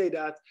like to say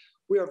that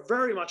we are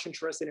very much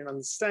interested in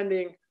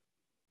understanding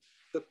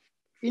the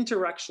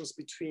interactions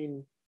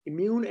between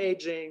immune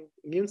aging,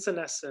 immune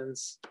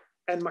senescence,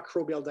 and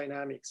microbial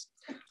dynamics.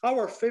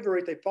 Our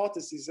favorite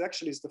hypothesis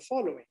actually is the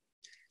following,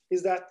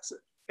 is that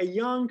a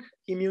young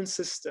immune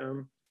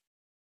system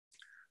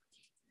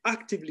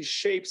actively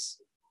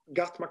shapes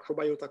gut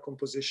microbiota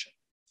composition.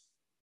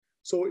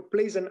 So it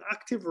plays an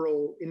active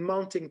role in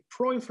mounting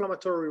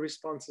pro-inflammatory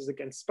responses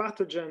against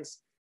pathogens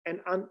and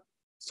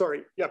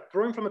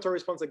pro-inflammatory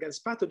response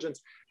against pathogens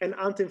and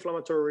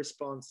anti-inflammatory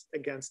response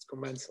against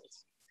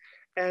commensals.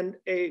 And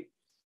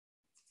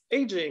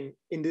aging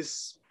in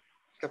this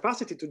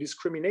capacity to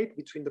discriminate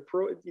between the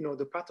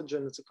pathogen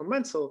and the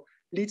commensal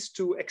leads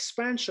to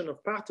expansion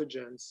of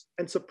pathogens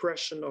and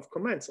suppression of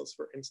commensals,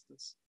 for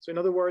instance. So in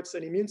other words,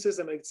 an immune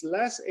system that's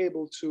less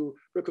able to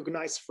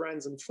recognize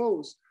friends and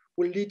foes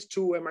will lead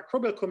to a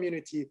microbial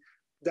community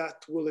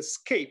that will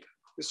escape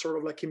this sort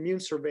of like immune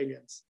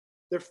surveillance,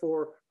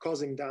 therefore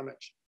causing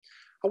damage.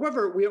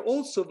 However, we are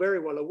also very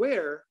well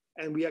aware,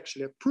 and we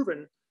actually have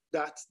proven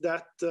that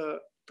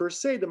per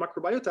se, the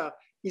microbiota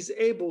is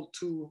able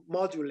to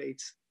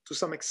modulate to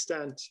some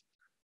extent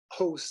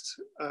host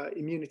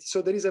immunity.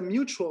 So there is a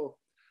mutual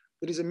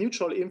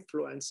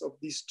influence of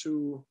these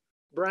two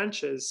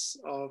branches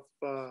of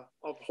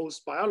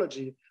host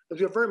biology that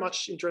we are very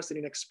much interested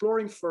in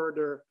exploring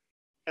further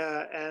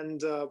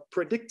and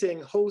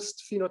predicting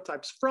host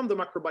phenotypes from the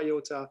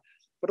microbiota.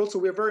 But also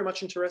we are very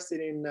much interested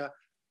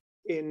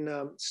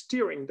in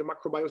steering the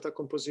microbiota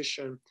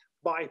composition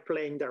by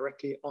playing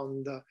directly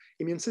on the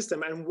immune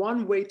system. And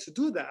one way to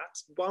do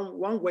that,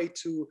 one way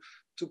to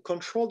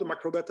control the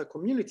microbiota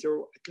community,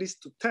 or at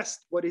least to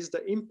test what is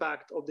the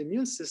impact of the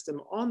immune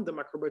system on the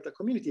microbiota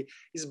community,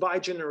 is by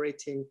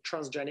generating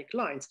transgenic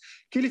lines.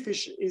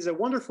 Killifish is a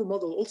wonderful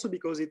model also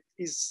because it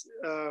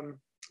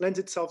lends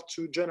itself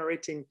to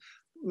generating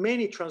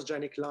many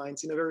transgenic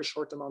lines in a very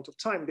short amount of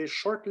time. They're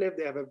short-lived,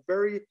 they have a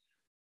very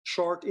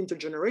short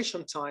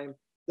intergeneration time,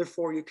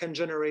 therefore you can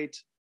generate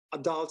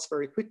adults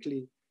very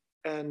quickly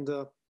and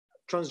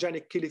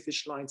transgenic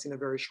killifish lines in a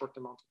very short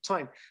amount of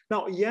time.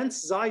 Now,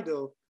 Jens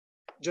Seidel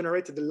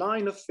generated a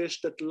line of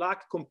fish that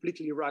lack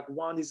completely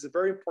RAG1. This is a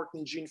very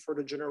important gene for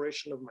the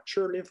generation of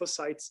mature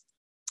lymphocytes.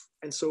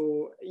 And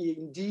so he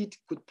indeed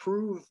could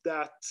prove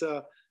that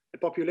a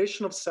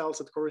population of cells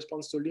that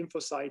corresponds to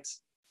lymphocytes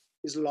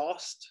is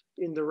lost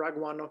in the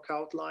RAG1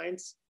 knockout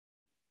lines.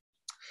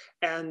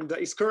 And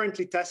is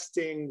currently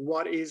testing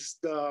what is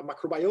the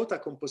microbiota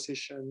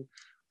composition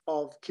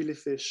of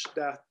killifish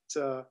that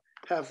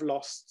have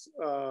lost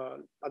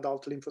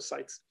adult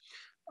lymphocytes.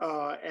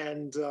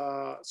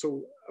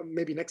 So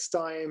maybe next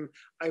time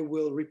I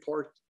will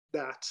report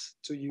that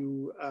to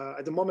you.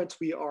 At the moment,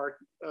 we are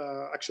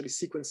actually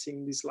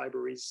sequencing these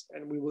libraries,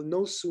 and we will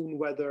know soon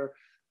whether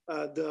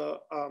the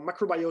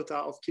microbiota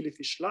of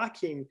killifish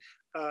lacking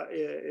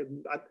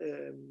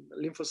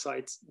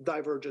lymphocytes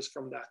diverges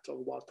from that of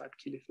wild-type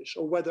killifish,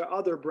 or whether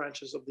other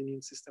branches of the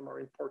immune system are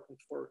important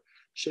for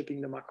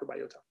shaping the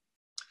microbiota.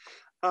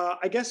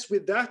 I guess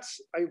with that,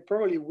 I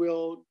probably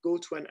will go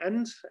to an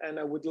end, and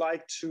I would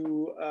like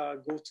to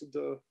go to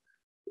the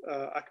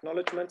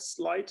acknowledgement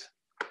slide.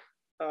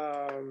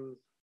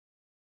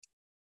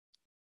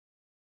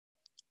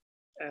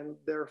 And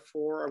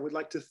therefore, I would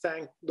like to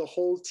thank the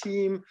whole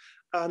team.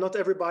 Not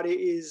everybody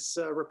is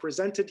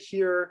represented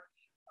here,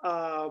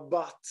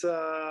 but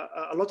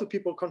a lot of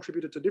people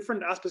contributed to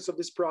different aspects of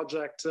this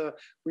project.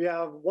 We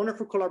have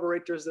wonderful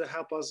collaborators that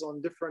help us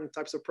on different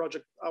types of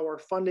projects. Our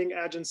funding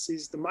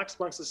agencies, the Max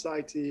Planck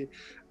Society,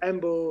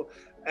 EMBO,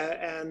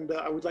 and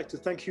I would like to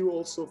thank you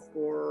also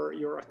for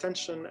your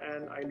attention,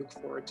 and I look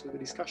forward to the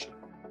discussion.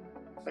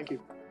 Thank you.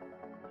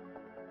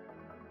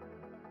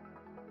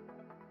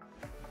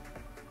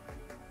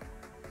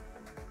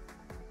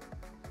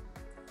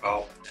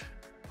 Well,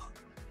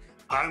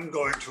 I'm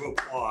going to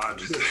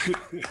applaud,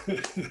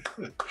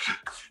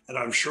 and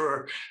I'm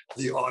sure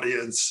the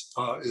audience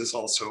is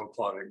also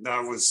applauding.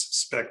 That was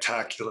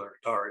spectacular,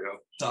 Dario.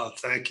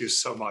 Thank you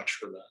so much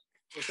for that.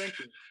 Well, thank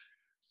you.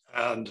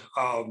 And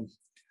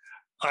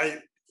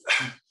I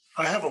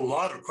have a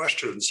lot of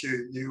questions.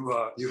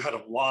 You had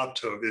a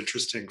lot of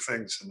interesting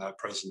things in that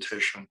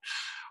presentation.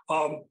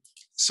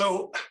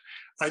 So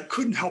I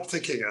couldn't help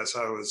thinking as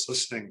I was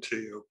listening to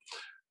you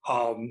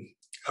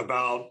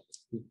about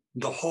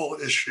the whole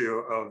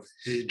issue of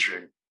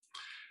aging.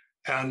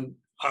 And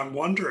I'm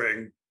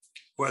wondering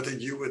whether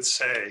you would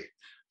say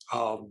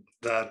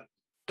that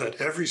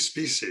every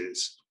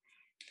species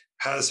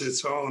has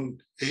its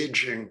own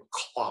aging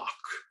clock.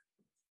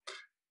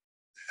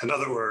 In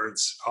other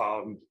words,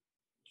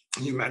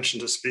 you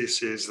mentioned a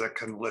species that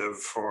can live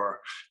for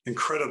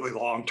incredibly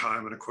long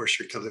time, and of course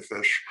your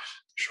killifish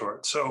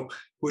short. So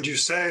would you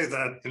say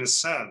that in a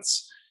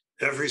sense,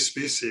 every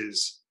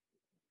species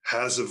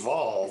has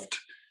evolved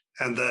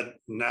and that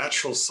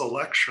natural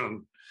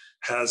selection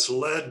has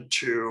led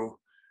to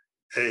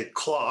a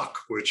clock,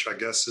 which I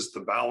guess is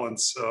the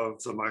balance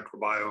of the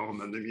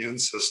microbiome and the immune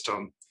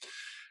system,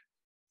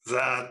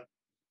 that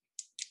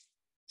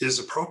is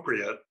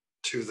appropriate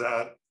to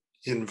that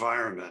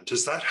environment?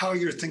 Is that how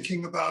you're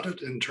thinking about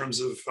it in terms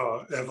of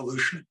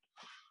evolution?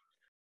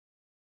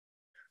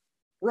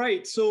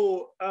 Right.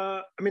 So,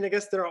 I mean, I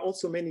guess there are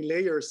also many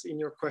layers in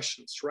your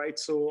questions, right?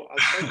 So, I'll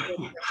try to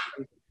address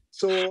them.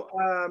 So,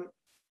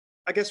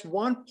 I guess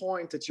one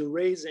point that you're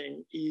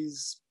raising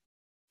is,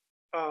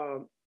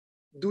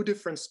 do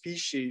different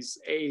species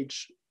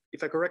age?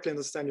 If I correctly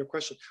understand your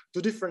question,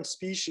 do different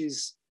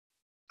species,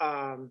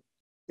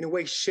 in a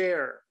way,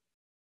 share?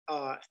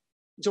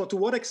 To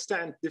what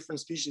extent different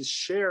species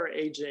share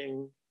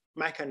aging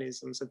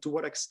mechanisms, and to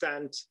what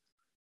extent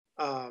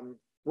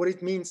what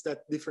it means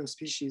that different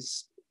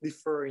species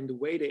differ in the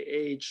way they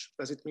age?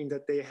 Does it mean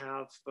that they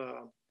have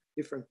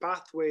different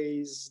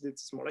pathways,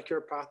 these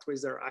molecular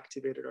pathways that are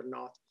activated or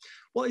not?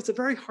 Well, it's a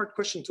very hard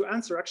question to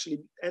answer,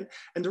 actually. And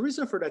the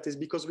reason for that is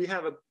because we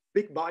have a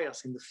big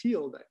bias in the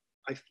field,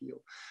 I feel,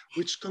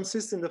 which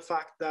consists in the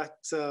fact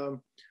that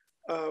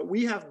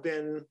we have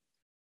been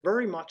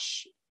very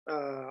much,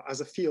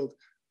 as a field,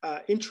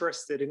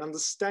 interested in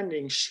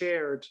understanding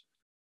shared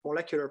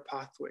molecular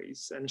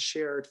pathways and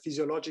shared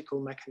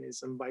physiological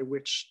mechanism by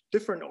which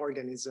different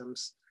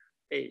organisms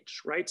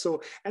age, right?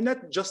 So, and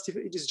that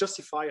it is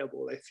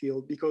justifiable, I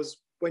feel, because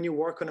when you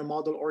work on a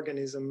model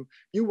organism,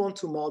 you want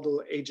to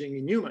model aging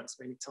in humans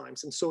many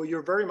times. And so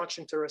you're very much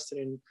interested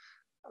in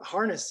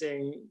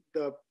harnessing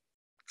the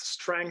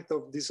strength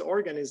of this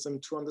organism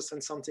to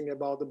understand something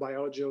about the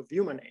biology of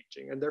human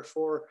aging. And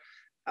therefore,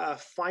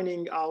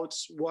 finding out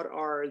what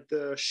are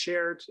the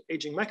shared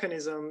aging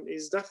mechanism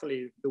is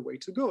definitely the way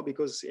to go,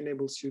 because it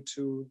enables you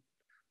to,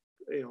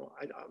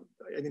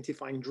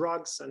 identifying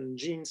drugs and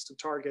genes to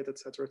target, et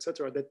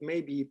cetera, that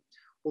may be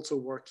also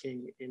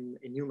working in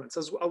humans.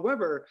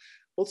 However,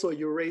 also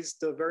you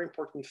raised a very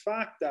important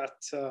fact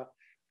that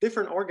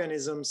different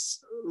organisms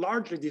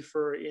largely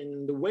differ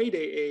in the way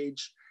they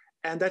age,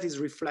 and that is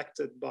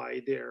reflected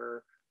by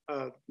their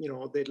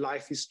their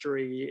life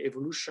history,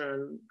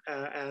 evolution,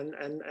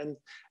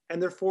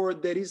 and therefore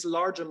there is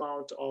large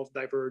amount of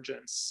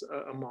divergence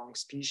among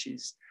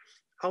species.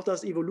 How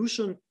does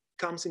evolution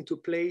comes into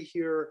play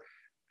here?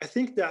 I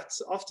think that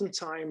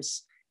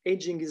oftentimes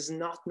aging is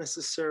not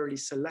necessarily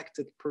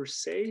selected per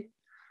se.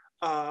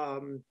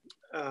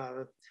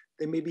 There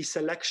may be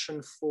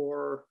selection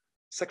for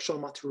sexual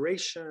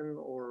maturation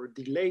or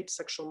delayed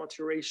sexual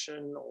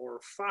maturation or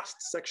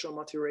fast sexual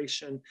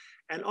maturation,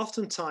 and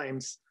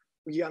oftentimes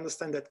we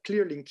understand that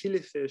clearly in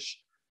killifish,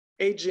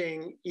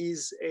 aging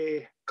is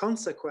a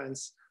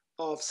consequence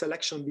of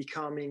selection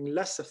becoming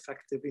less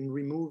effective in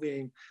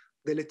removing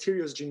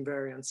deleterious gene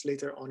variants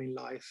later on in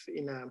life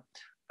in a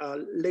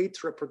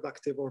late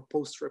reproductive or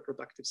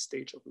post-reproductive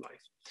stage of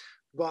life.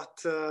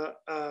 But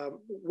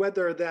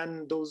whether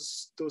then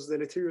those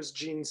deleterious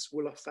genes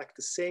will affect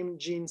the same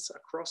genes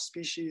across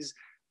species,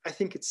 I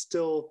think it's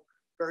still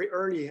very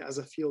early as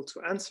a field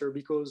to answer,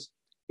 because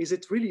is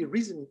it really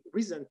recent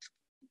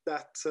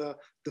that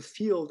the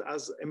field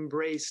has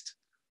embraced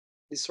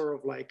this sort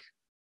of like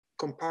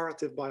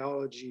comparative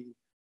biology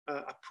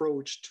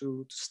approach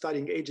to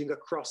studying aging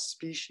across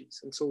species.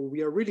 And so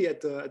we are really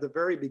at the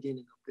very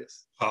beginning of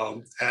this.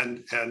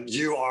 And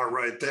you are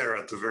right there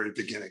at the very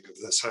beginning of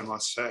this, I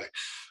must say.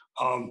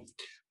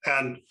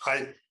 And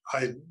I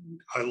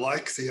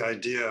like the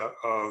idea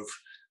of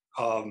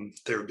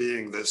there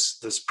being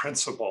this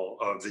principle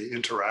of the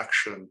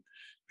interaction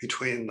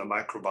between the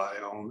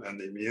microbiome and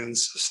the immune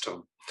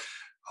system.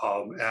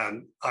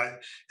 And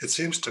it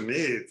seems to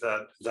me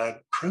that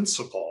that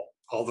principle,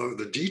 although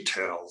the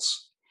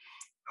details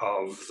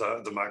of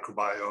the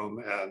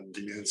microbiome and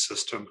the immune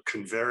system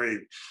can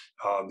vary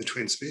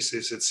between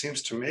species, it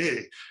seems to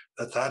me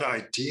that that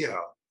idea,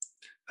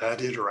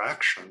 that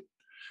interaction,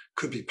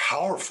 could be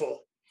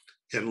powerful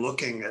in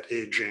looking at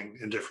aging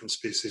in different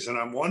species. And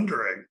I'm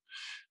wondering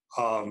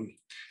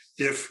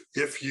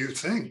if you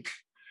think,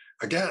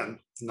 again,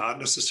 not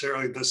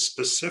necessarily the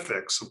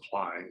specifics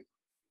applying,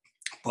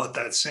 but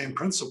that same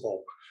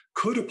principle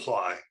could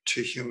apply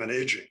to human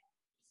aging.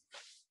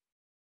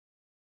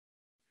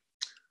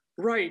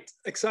 Right,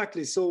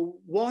 exactly. So,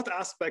 what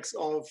aspects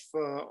of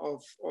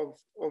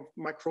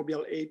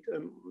microbial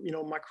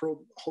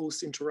microbe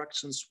host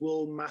interactions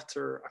will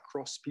matter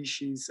across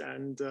species,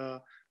 and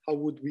how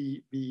would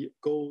we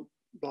go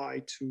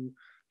by to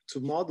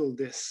model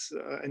this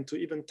and to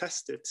even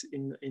test it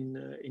in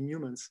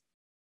humans?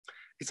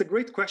 It's a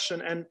great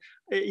question, and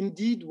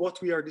indeed,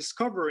 what we are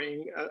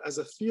discovering as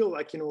a field,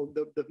 like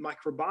the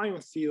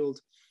microbiome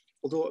field,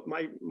 although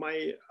my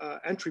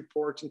entry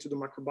port into the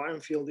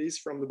microbiome field is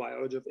from the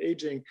biology of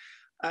aging,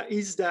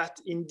 is that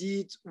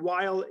indeed,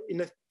 while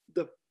in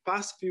the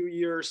past few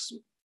years,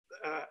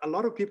 a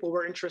lot of people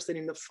were interested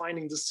in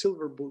finding the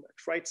silver bullet,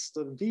 right?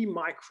 So the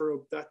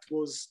microbe that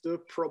was the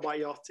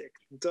probiotic,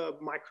 the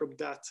microbe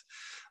that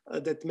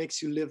that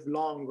makes you live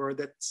long, or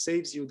that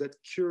saves you, that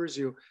cures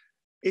you.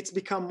 It's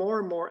become more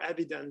and more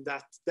evident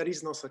that there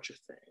is no such a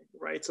thing,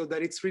 right? So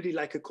that it's really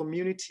like a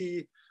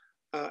community,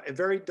 a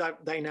very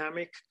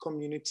dynamic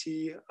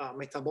community,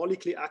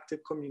 metabolically active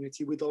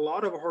community with a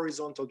lot of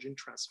horizontal gene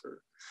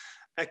transfer,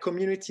 a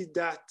community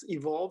that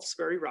evolves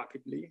very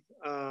rapidly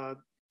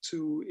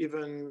to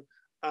even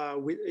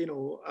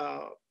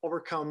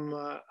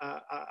overcome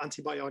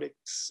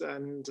antibiotics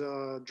and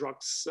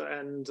drugs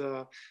and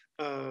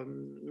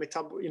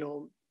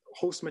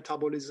host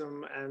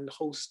metabolism and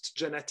host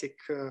genetic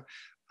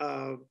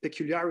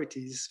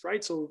peculiarities,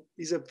 right? So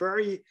it's a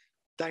very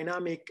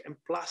dynamic and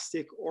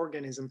plastic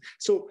organism.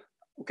 So,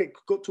 okay,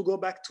 to go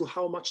back to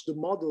how much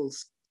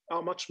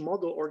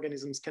model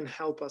organisms can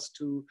help us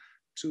to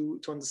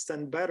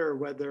understand better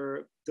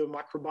whether the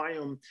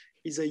microbiome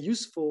is a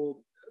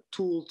useful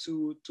tool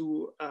to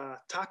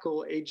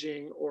tackle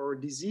aging or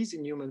disease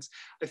in humans.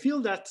 I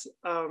feel that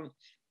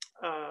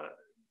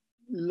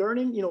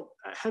learning,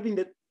 having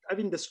the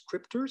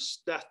descriptors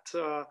that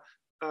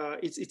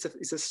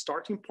it's a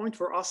starting point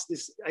for us.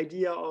 This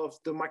idea of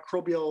the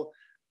microbial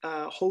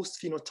host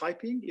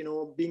phenotyping,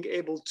 being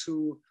able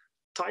to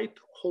type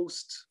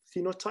host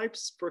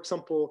phenotypes, for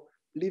example,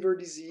 liver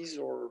disease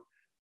or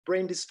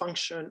brain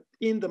dysfunction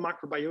in the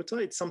microbiota.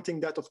 It's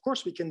something that, of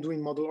course, we can do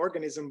in model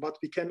organism, but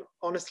we can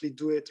honestly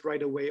do it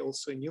right away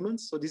also in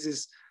humans. So this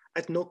is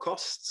at no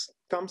cost,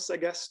 comes, I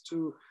guess,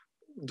 to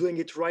doing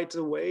it right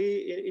away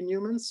in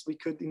humans. We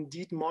could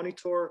indeed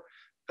monitor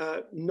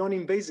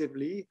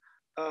non-invasively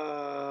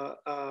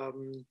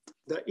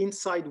the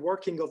inside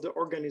working of the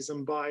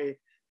organism by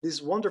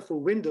this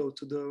wonderful window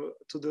to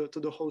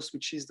the host,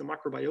 which is the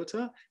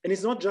microbiota. And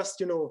it's not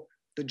just,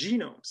 the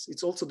genomes,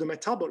 it's also the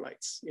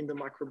metabolites in the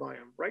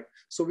microbiome, right?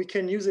 So we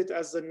can use it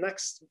as the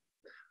next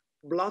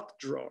blood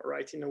draw,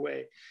 right, in a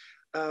way,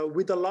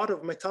 with a lot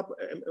of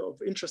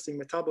interesting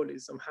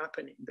metabolism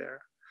happening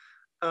there.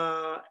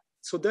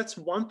 So that's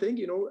one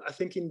thing, I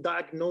think in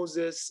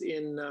diagnosis,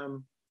 in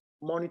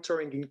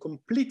monitoring, in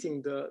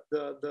completing the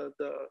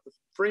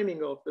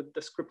framing of the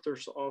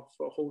descriptors of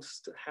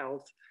host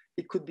health,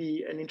 it could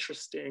be an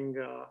interesting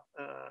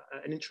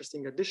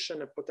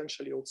addition and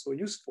potentially also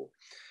useful.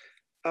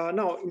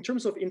 Now, in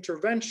terms of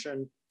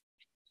intervention,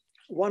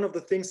 one of the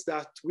things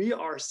that we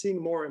are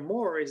seeing more and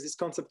more is this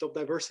concept of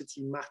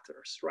diversity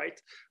matters, right?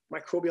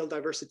 Microbial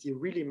diversity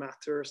really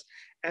matters.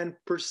 And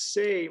per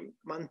se,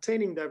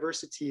 maintaining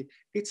diversity,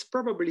 it's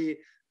probably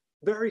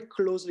very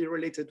closely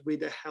related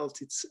with a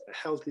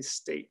healthy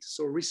state.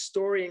 So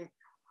restoring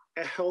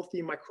a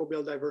healthy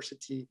microbial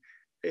diversity,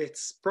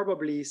 it's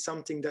probably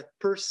something that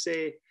per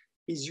se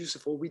is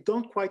useful. We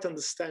don't quite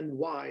understand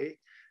why.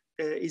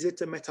 Is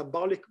it a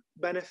metabolic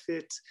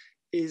benefit?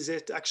 Is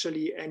it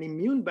actually an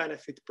immune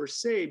benefit per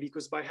se?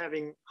 Because by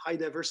having high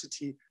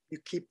diversity, you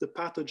keep the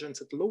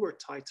pathogens at lower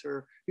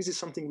titer. This is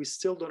something we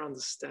still don't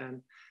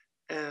understand.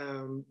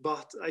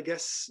 But I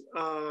guess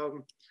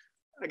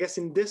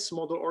in this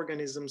model,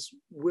 organisms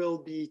will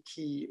be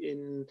key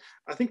in.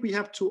 I think we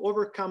have to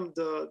overcome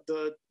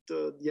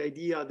the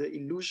idea, the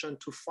illusion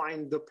to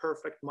find the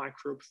perfect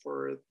microbe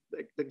for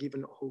the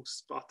given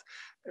host. But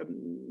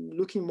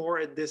looking more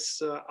at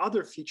this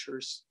other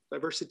features,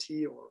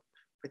 diversity or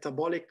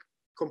metabolic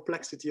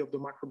complexity of the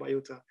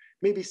microbiota,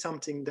 may be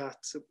something that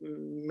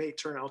may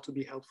turn out to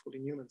be helpful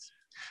in humans.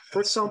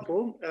 For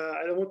example,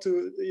 I don't want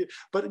to,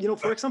 but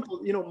for example,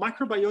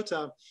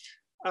 microbiota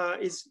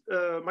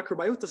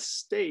microbiota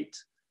state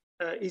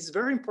is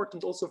very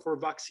important also for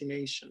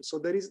vaccination. So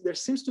there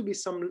seems to be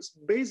some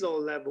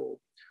basal level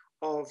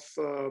of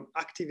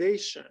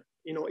activation,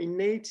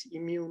 innate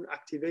immune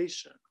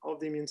activation of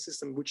the immune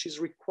system, which is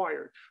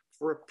required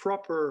for a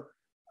proper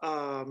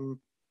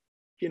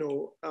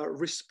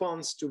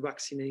response to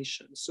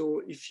vaccination.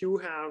 So if you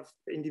have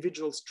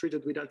individuals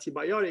treated with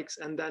antibiotics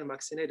and then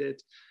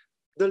vaccinated,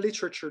 the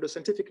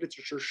scientific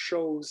literature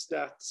shows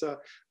that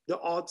the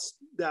odds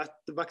that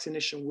the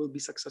vaccination will be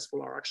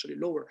successful are actually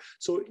lower.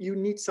 So you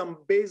need some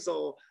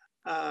basal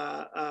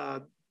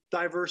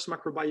diverse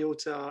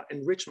microbiota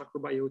and rich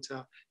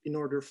microbiota in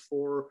order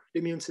for the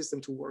immune system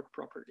to work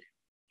properly,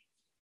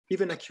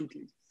 even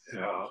acutely.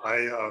 Yeah,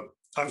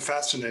 I'm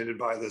fascinated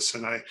by this,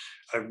 and I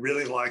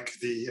really like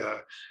the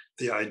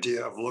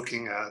idea of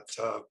looking at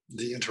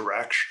the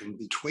interaction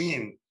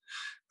between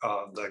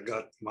the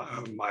gut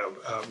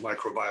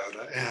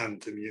microbiota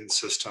and the immune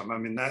system. I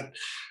mean that,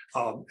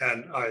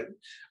 and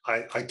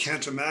I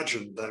can't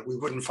imagine that we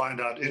wouldn't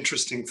find out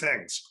interesting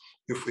things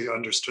if we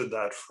understood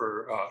that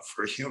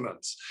for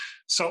humans.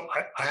 So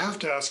I have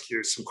to ask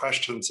you some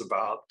questions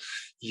about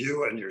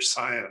you and your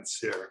science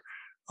here.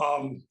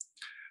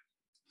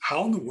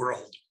 How in the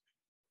world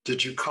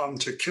did you come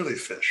to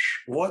killifish?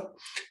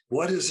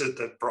 What is it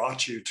that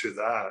brought you to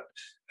that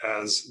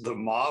as the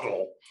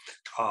model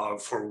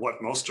for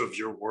what most of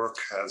your work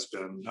has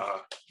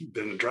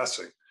been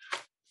addressing?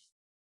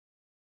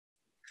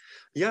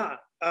 Yeah,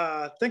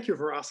 Thank you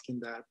for asking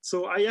that.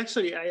 So I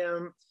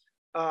am,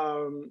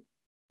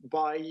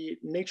 by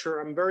nature,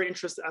 I'm very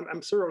interested.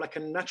 I'm sort of like a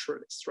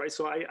naturalist, right?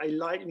 So I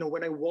like,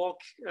 when I walk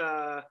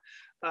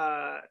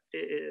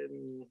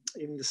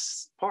in the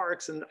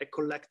parks and I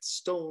collect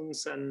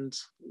stones and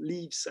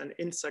leaves and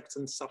insects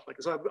and stuff like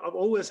that. So I've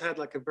always had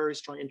like a very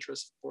strong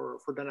interest for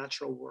the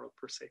natural world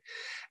per se.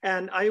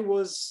 And I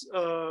was,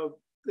 I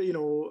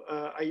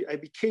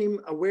became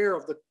aware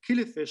of the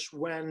killifish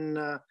when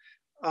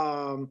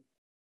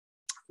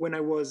I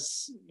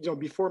was,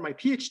 before my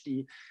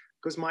PhD,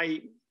 because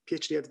my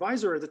PhD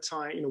advisor at the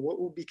time,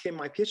 who became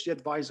my PhD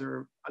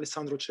advisor,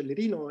 Alessandro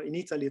Cellerino in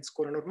Italy at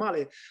Scuola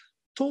Normale,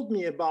 told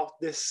me about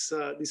this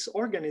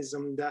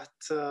organism that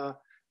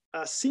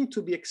seemed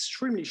to be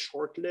extremely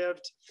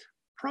short-lived.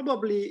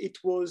 Probably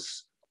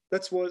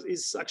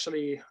is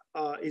actually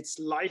its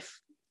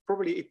life.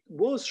 Probably it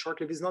was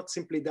short-lived. It's not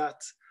simply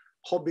that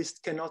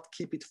hobbyists cannot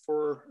keep it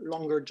for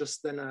longer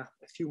just than a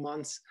few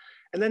months.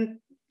 And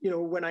then,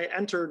 when I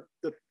entered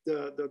the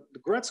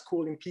grad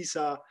school in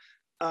Pisa,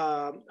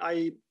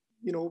 I,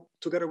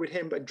 together with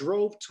him, I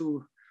drove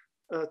to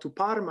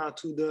Parma,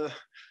 to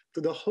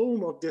the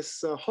home of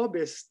this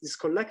hobbyist, this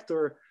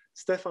collector,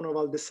 Stefano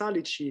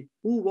Valdesalici,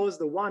 who was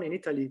the one in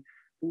Italy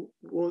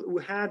who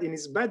had in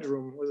his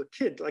bedroom, as a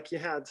kid, like he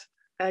had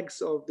eggs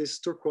of this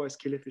turquoise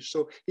killifish.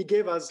 So he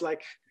gave us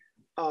like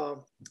a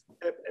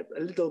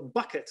little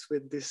bucket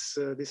with this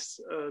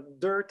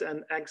dirt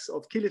and eggs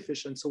of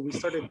killifish, and so we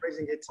started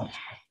raising it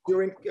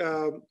during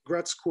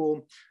grad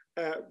school,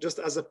 just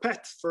as a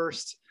pet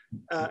first,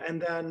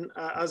 and then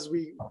as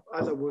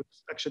I was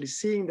actually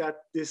seeing that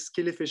this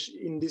killifish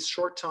in this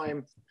short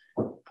time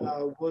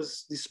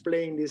was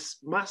displaying this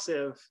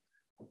massive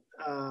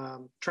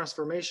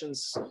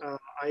transformations,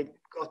 I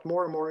got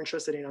more and more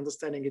interested in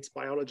understanding its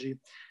biology.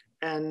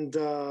 And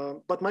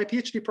but my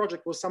PhD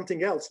project was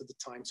something else at the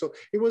time, so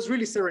it was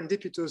really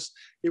serendipitous.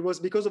 It was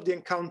because of the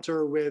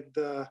encounter with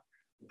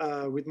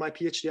my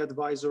PhD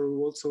advisor,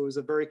 who also is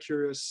a very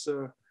curious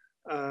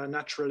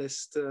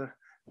naturalist,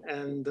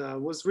 and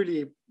was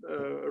really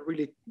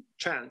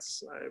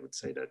chance, I would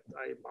say, that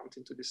I bumped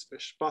into this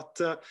fish. But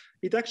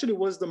it actually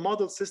was the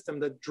model system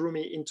that drew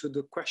me into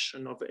the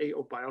question of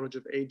biology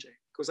of aging,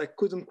 because I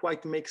couldn't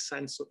quite make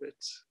sense of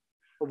it,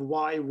 of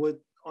why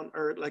on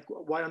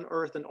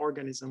earth an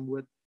organism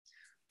would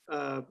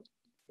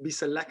be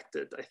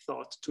selected, I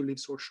thought, to live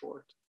so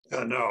short.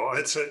 Yeah, no,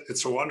 it's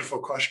a wonderful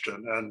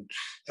question. And,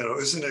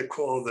 isn't it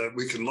cool that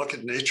we can look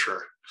at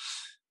nature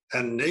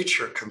and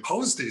nature can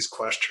pose these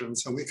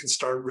questions and we can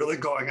start really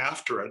going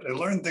after it and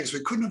learn things we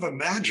couldn't have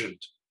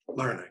imagined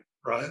learning,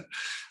 right?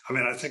 I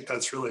mean, I think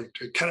that's really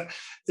kind of,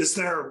 is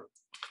there,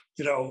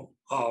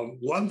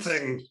 one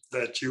thing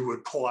that you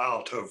would pull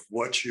out of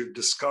what you've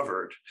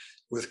discovered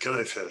with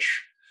killifish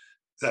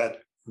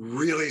that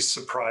really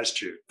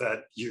surprised you,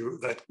 that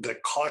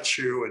caught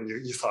you, and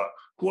you thought,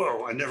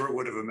 whoa, I never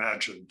would have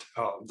imagined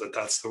that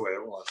that's the way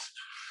it was?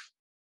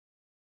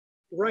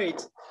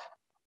 Right.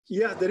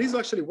 Yeah, there is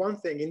actually one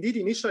thing. Indeed,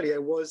 initially I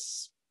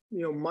was,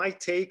 my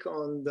take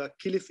on the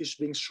killifish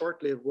being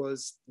short-lived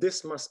was,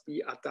 this must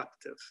be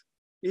adaptive.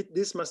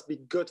 This must be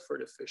good for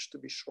the fish to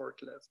be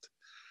short-lived.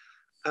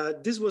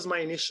 This was my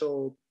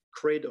initial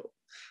credo.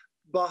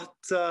 But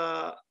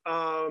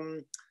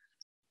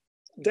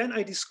then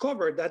I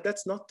discovered that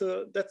that's not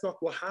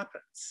what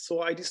happens.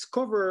 So I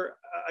discovered,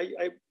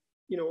 I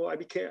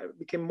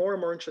became more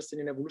and more interested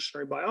in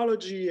evolutionary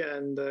biology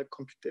and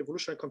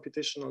evolutionary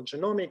computational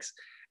genomics,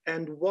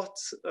 and what,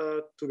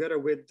 together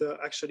with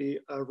actually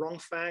Rong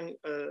Fang,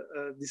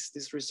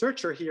 this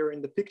researcher here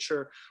in the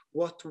picture,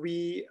 what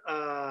we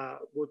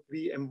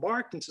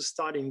embarked into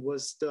studying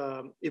was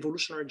the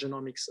evolutionary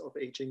genomics of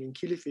aging in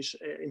killifish,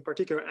 in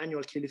particular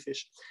annual killifish.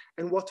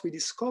 And what we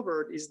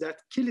discovered is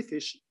that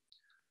killifish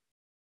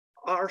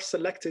are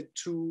selected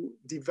to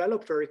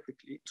develop very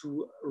quickly,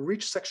 to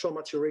reach sexual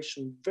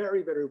maturation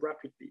very, very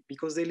rapidly,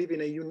 because they live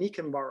in a unique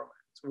environment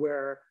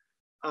where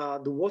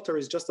the water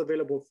is just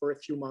available for a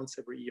few months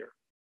every year.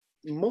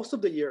 Most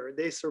of the year,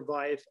 they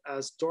survive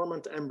as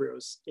dormant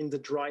embryos in the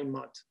dry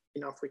mud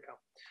in Africa.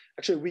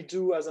 Actually, we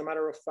do, as a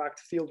matter of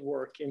fact, field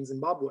work in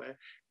Zimbabwe,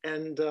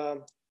 and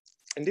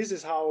this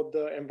is how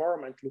the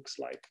environment looks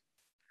like.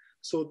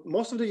 So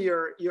most of the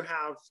year, you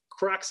have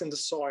cracks in the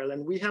soil,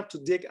 and we have to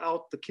dig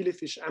out the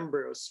killifish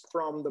embryos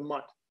from the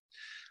mud,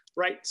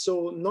 right?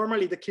 So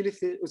normally the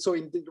killifish, so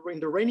in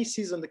the rainy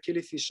season, the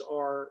killifish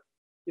are,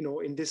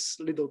 in these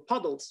little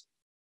puddles.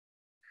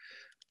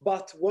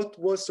 But what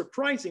was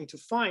surprising to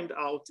find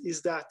out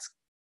is that,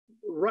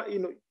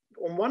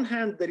 on one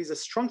hand, there is a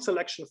strong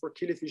selection for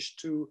killifish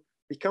to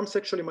become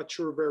sexually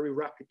mature very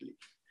rapidly.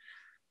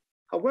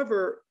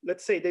 However,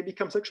 let's say they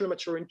become sexually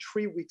mature in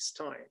 3 weeks'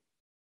 time.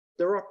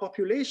 There are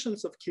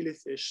populations of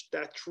killifish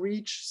that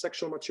reach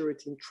sexual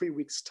maturity in 3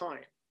 weeks'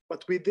 time.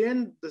 But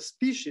within the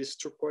species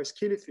turquoise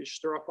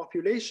killifish, there are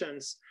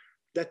populations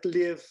that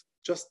live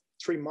just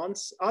 3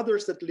 months,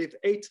 others that live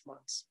 8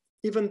 months,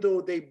 even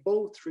though they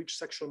both reach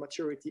sexual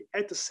maturity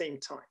at the same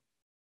time,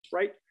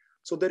 right?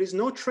 So there is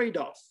no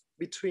trade-off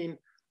between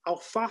how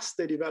fast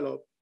they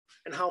develop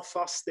and how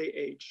fast they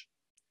age,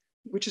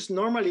 which is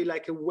normally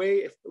like a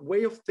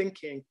way of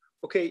thinking.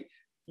 Okay,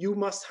 you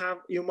must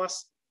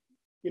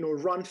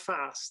run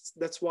fast.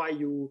 That's why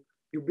you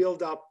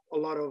build up a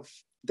lot of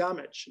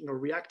damage,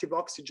 reactive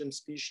oxygen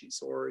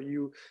species, or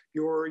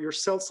your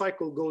cell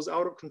cycle goes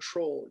out of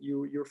control.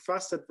 You're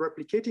fast at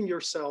replicating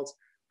your cells,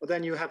 but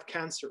then you have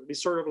cancer.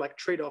 This sort of like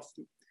trade-off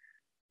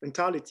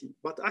mentality.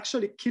 But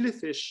actually,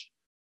 killifish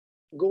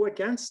go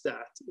against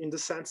that in the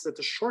sense that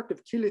the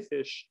short-lived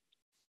killifish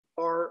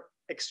are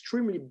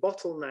extremely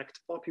bottlenecked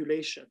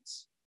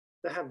populations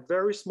that have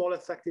very small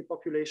effective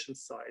population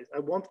size. I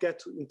won't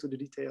get into the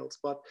details,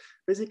 but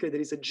basically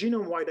there is a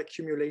genome-wide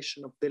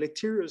accumulation of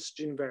deleterious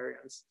gene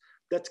variants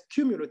that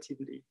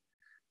cumulatively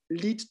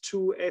lead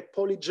to a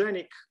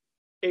polygenic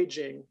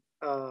aging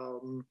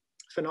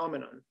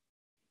phenomenon.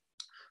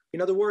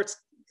 In other words,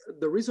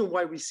 the reason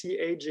why we see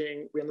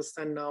aging, we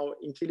understand now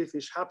in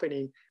killifish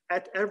happening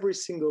at every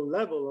single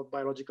level of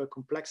biological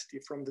complexity,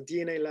 from the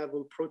DNA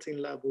level,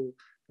 protein level,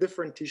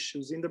 different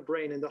tissues in the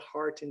brain, in the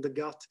heart, in the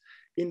gut,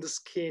 in the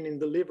skin, in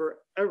the liver,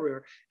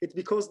 everywhere. It's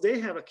because they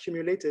have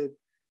accumulated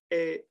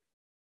a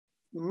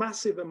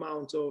massive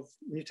amount of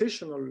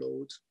mutational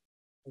load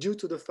due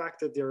to the fact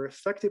that their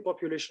effective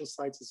population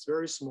size is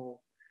very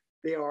small.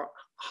 They are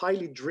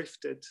highly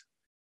drifted.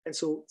 And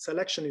so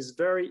selection is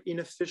very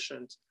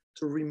inefficient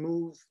to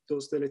remove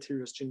those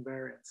deleterious gene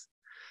variants.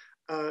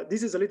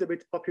 This is a little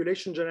bit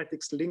population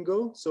genetics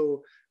lingo,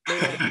 so may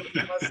not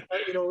be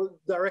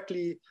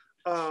directly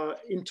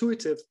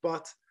intuitive,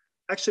 but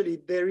actually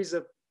there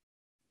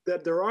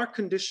are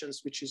conditions,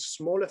 which is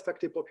small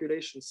effective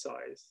population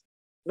size,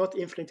 not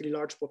infinitely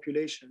large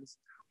populations,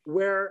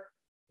 where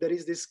there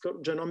is this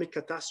genomic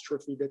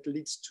catastrophe that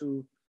leads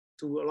to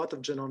a lot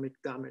of genomic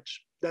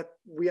damage that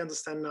we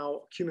understand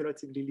now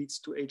cumulatively leads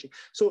to aging.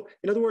 So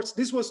in other words,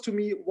 this was to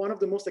me one of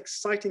the most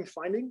exciting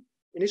findings.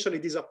 Initially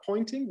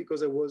disappointing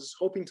because I was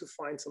hoping to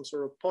find some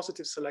sort of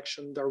positive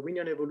selection,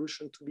 Darwinian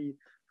evolution to be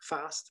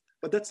fast,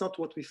 but that's not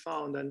what we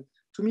found. And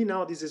to me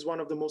now, this is one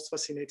of the most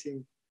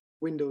fascinating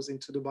windows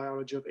into the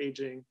biology of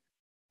aging,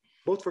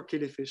 both for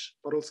killifish,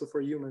 but also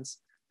for humans,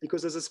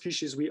 because as a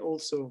species, we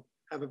also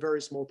have a very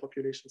small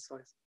population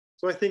size.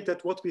 So I think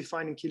that what we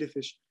find in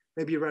killifish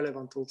may be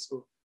relevant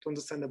also to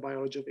understand the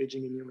biology of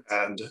aging in humans.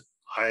 And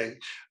I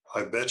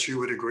bet you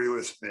would agree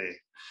with me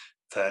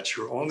that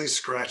you're only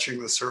scratching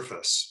the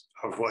surface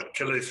of what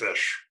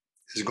killifish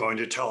is going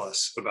to tell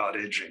us about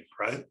aging,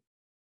 right?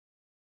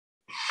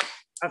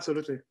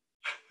 Absolutely.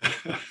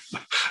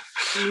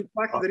 In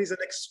fact, there is an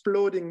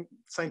exploding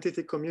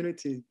scientific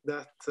community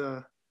that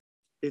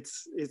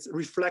it's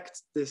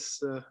reflects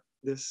this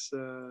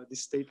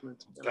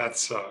statement.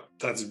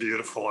 That's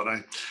beautiful,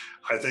 and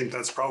I think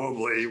that's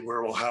probably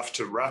where we'll have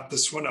to wrap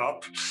this one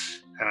up.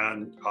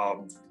 And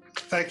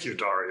thank you,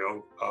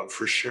 Dario,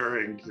 for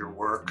sharing your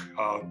work.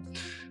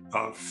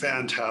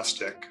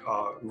 Fantastic.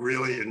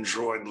 Really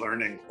enjoyed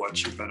learning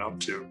what you've been up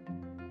to.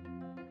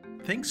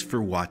 Thanks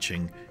for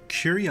watching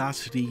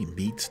Curiosity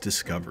Meets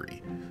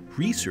Discovery,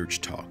 research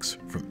talks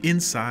from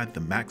inside the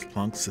Max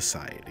Planck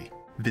Society.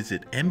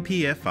 Visit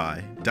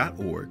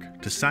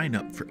mpfi.org to sign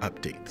up for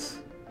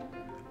updates.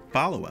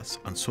 Follow us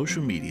on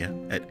social media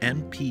at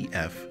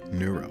NPF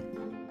Neuro.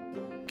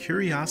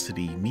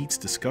 Curiosity Meets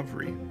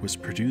Discovery was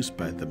produced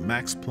by the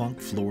Max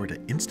Planck Florida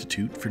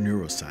Institute for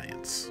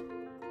Neuroscience.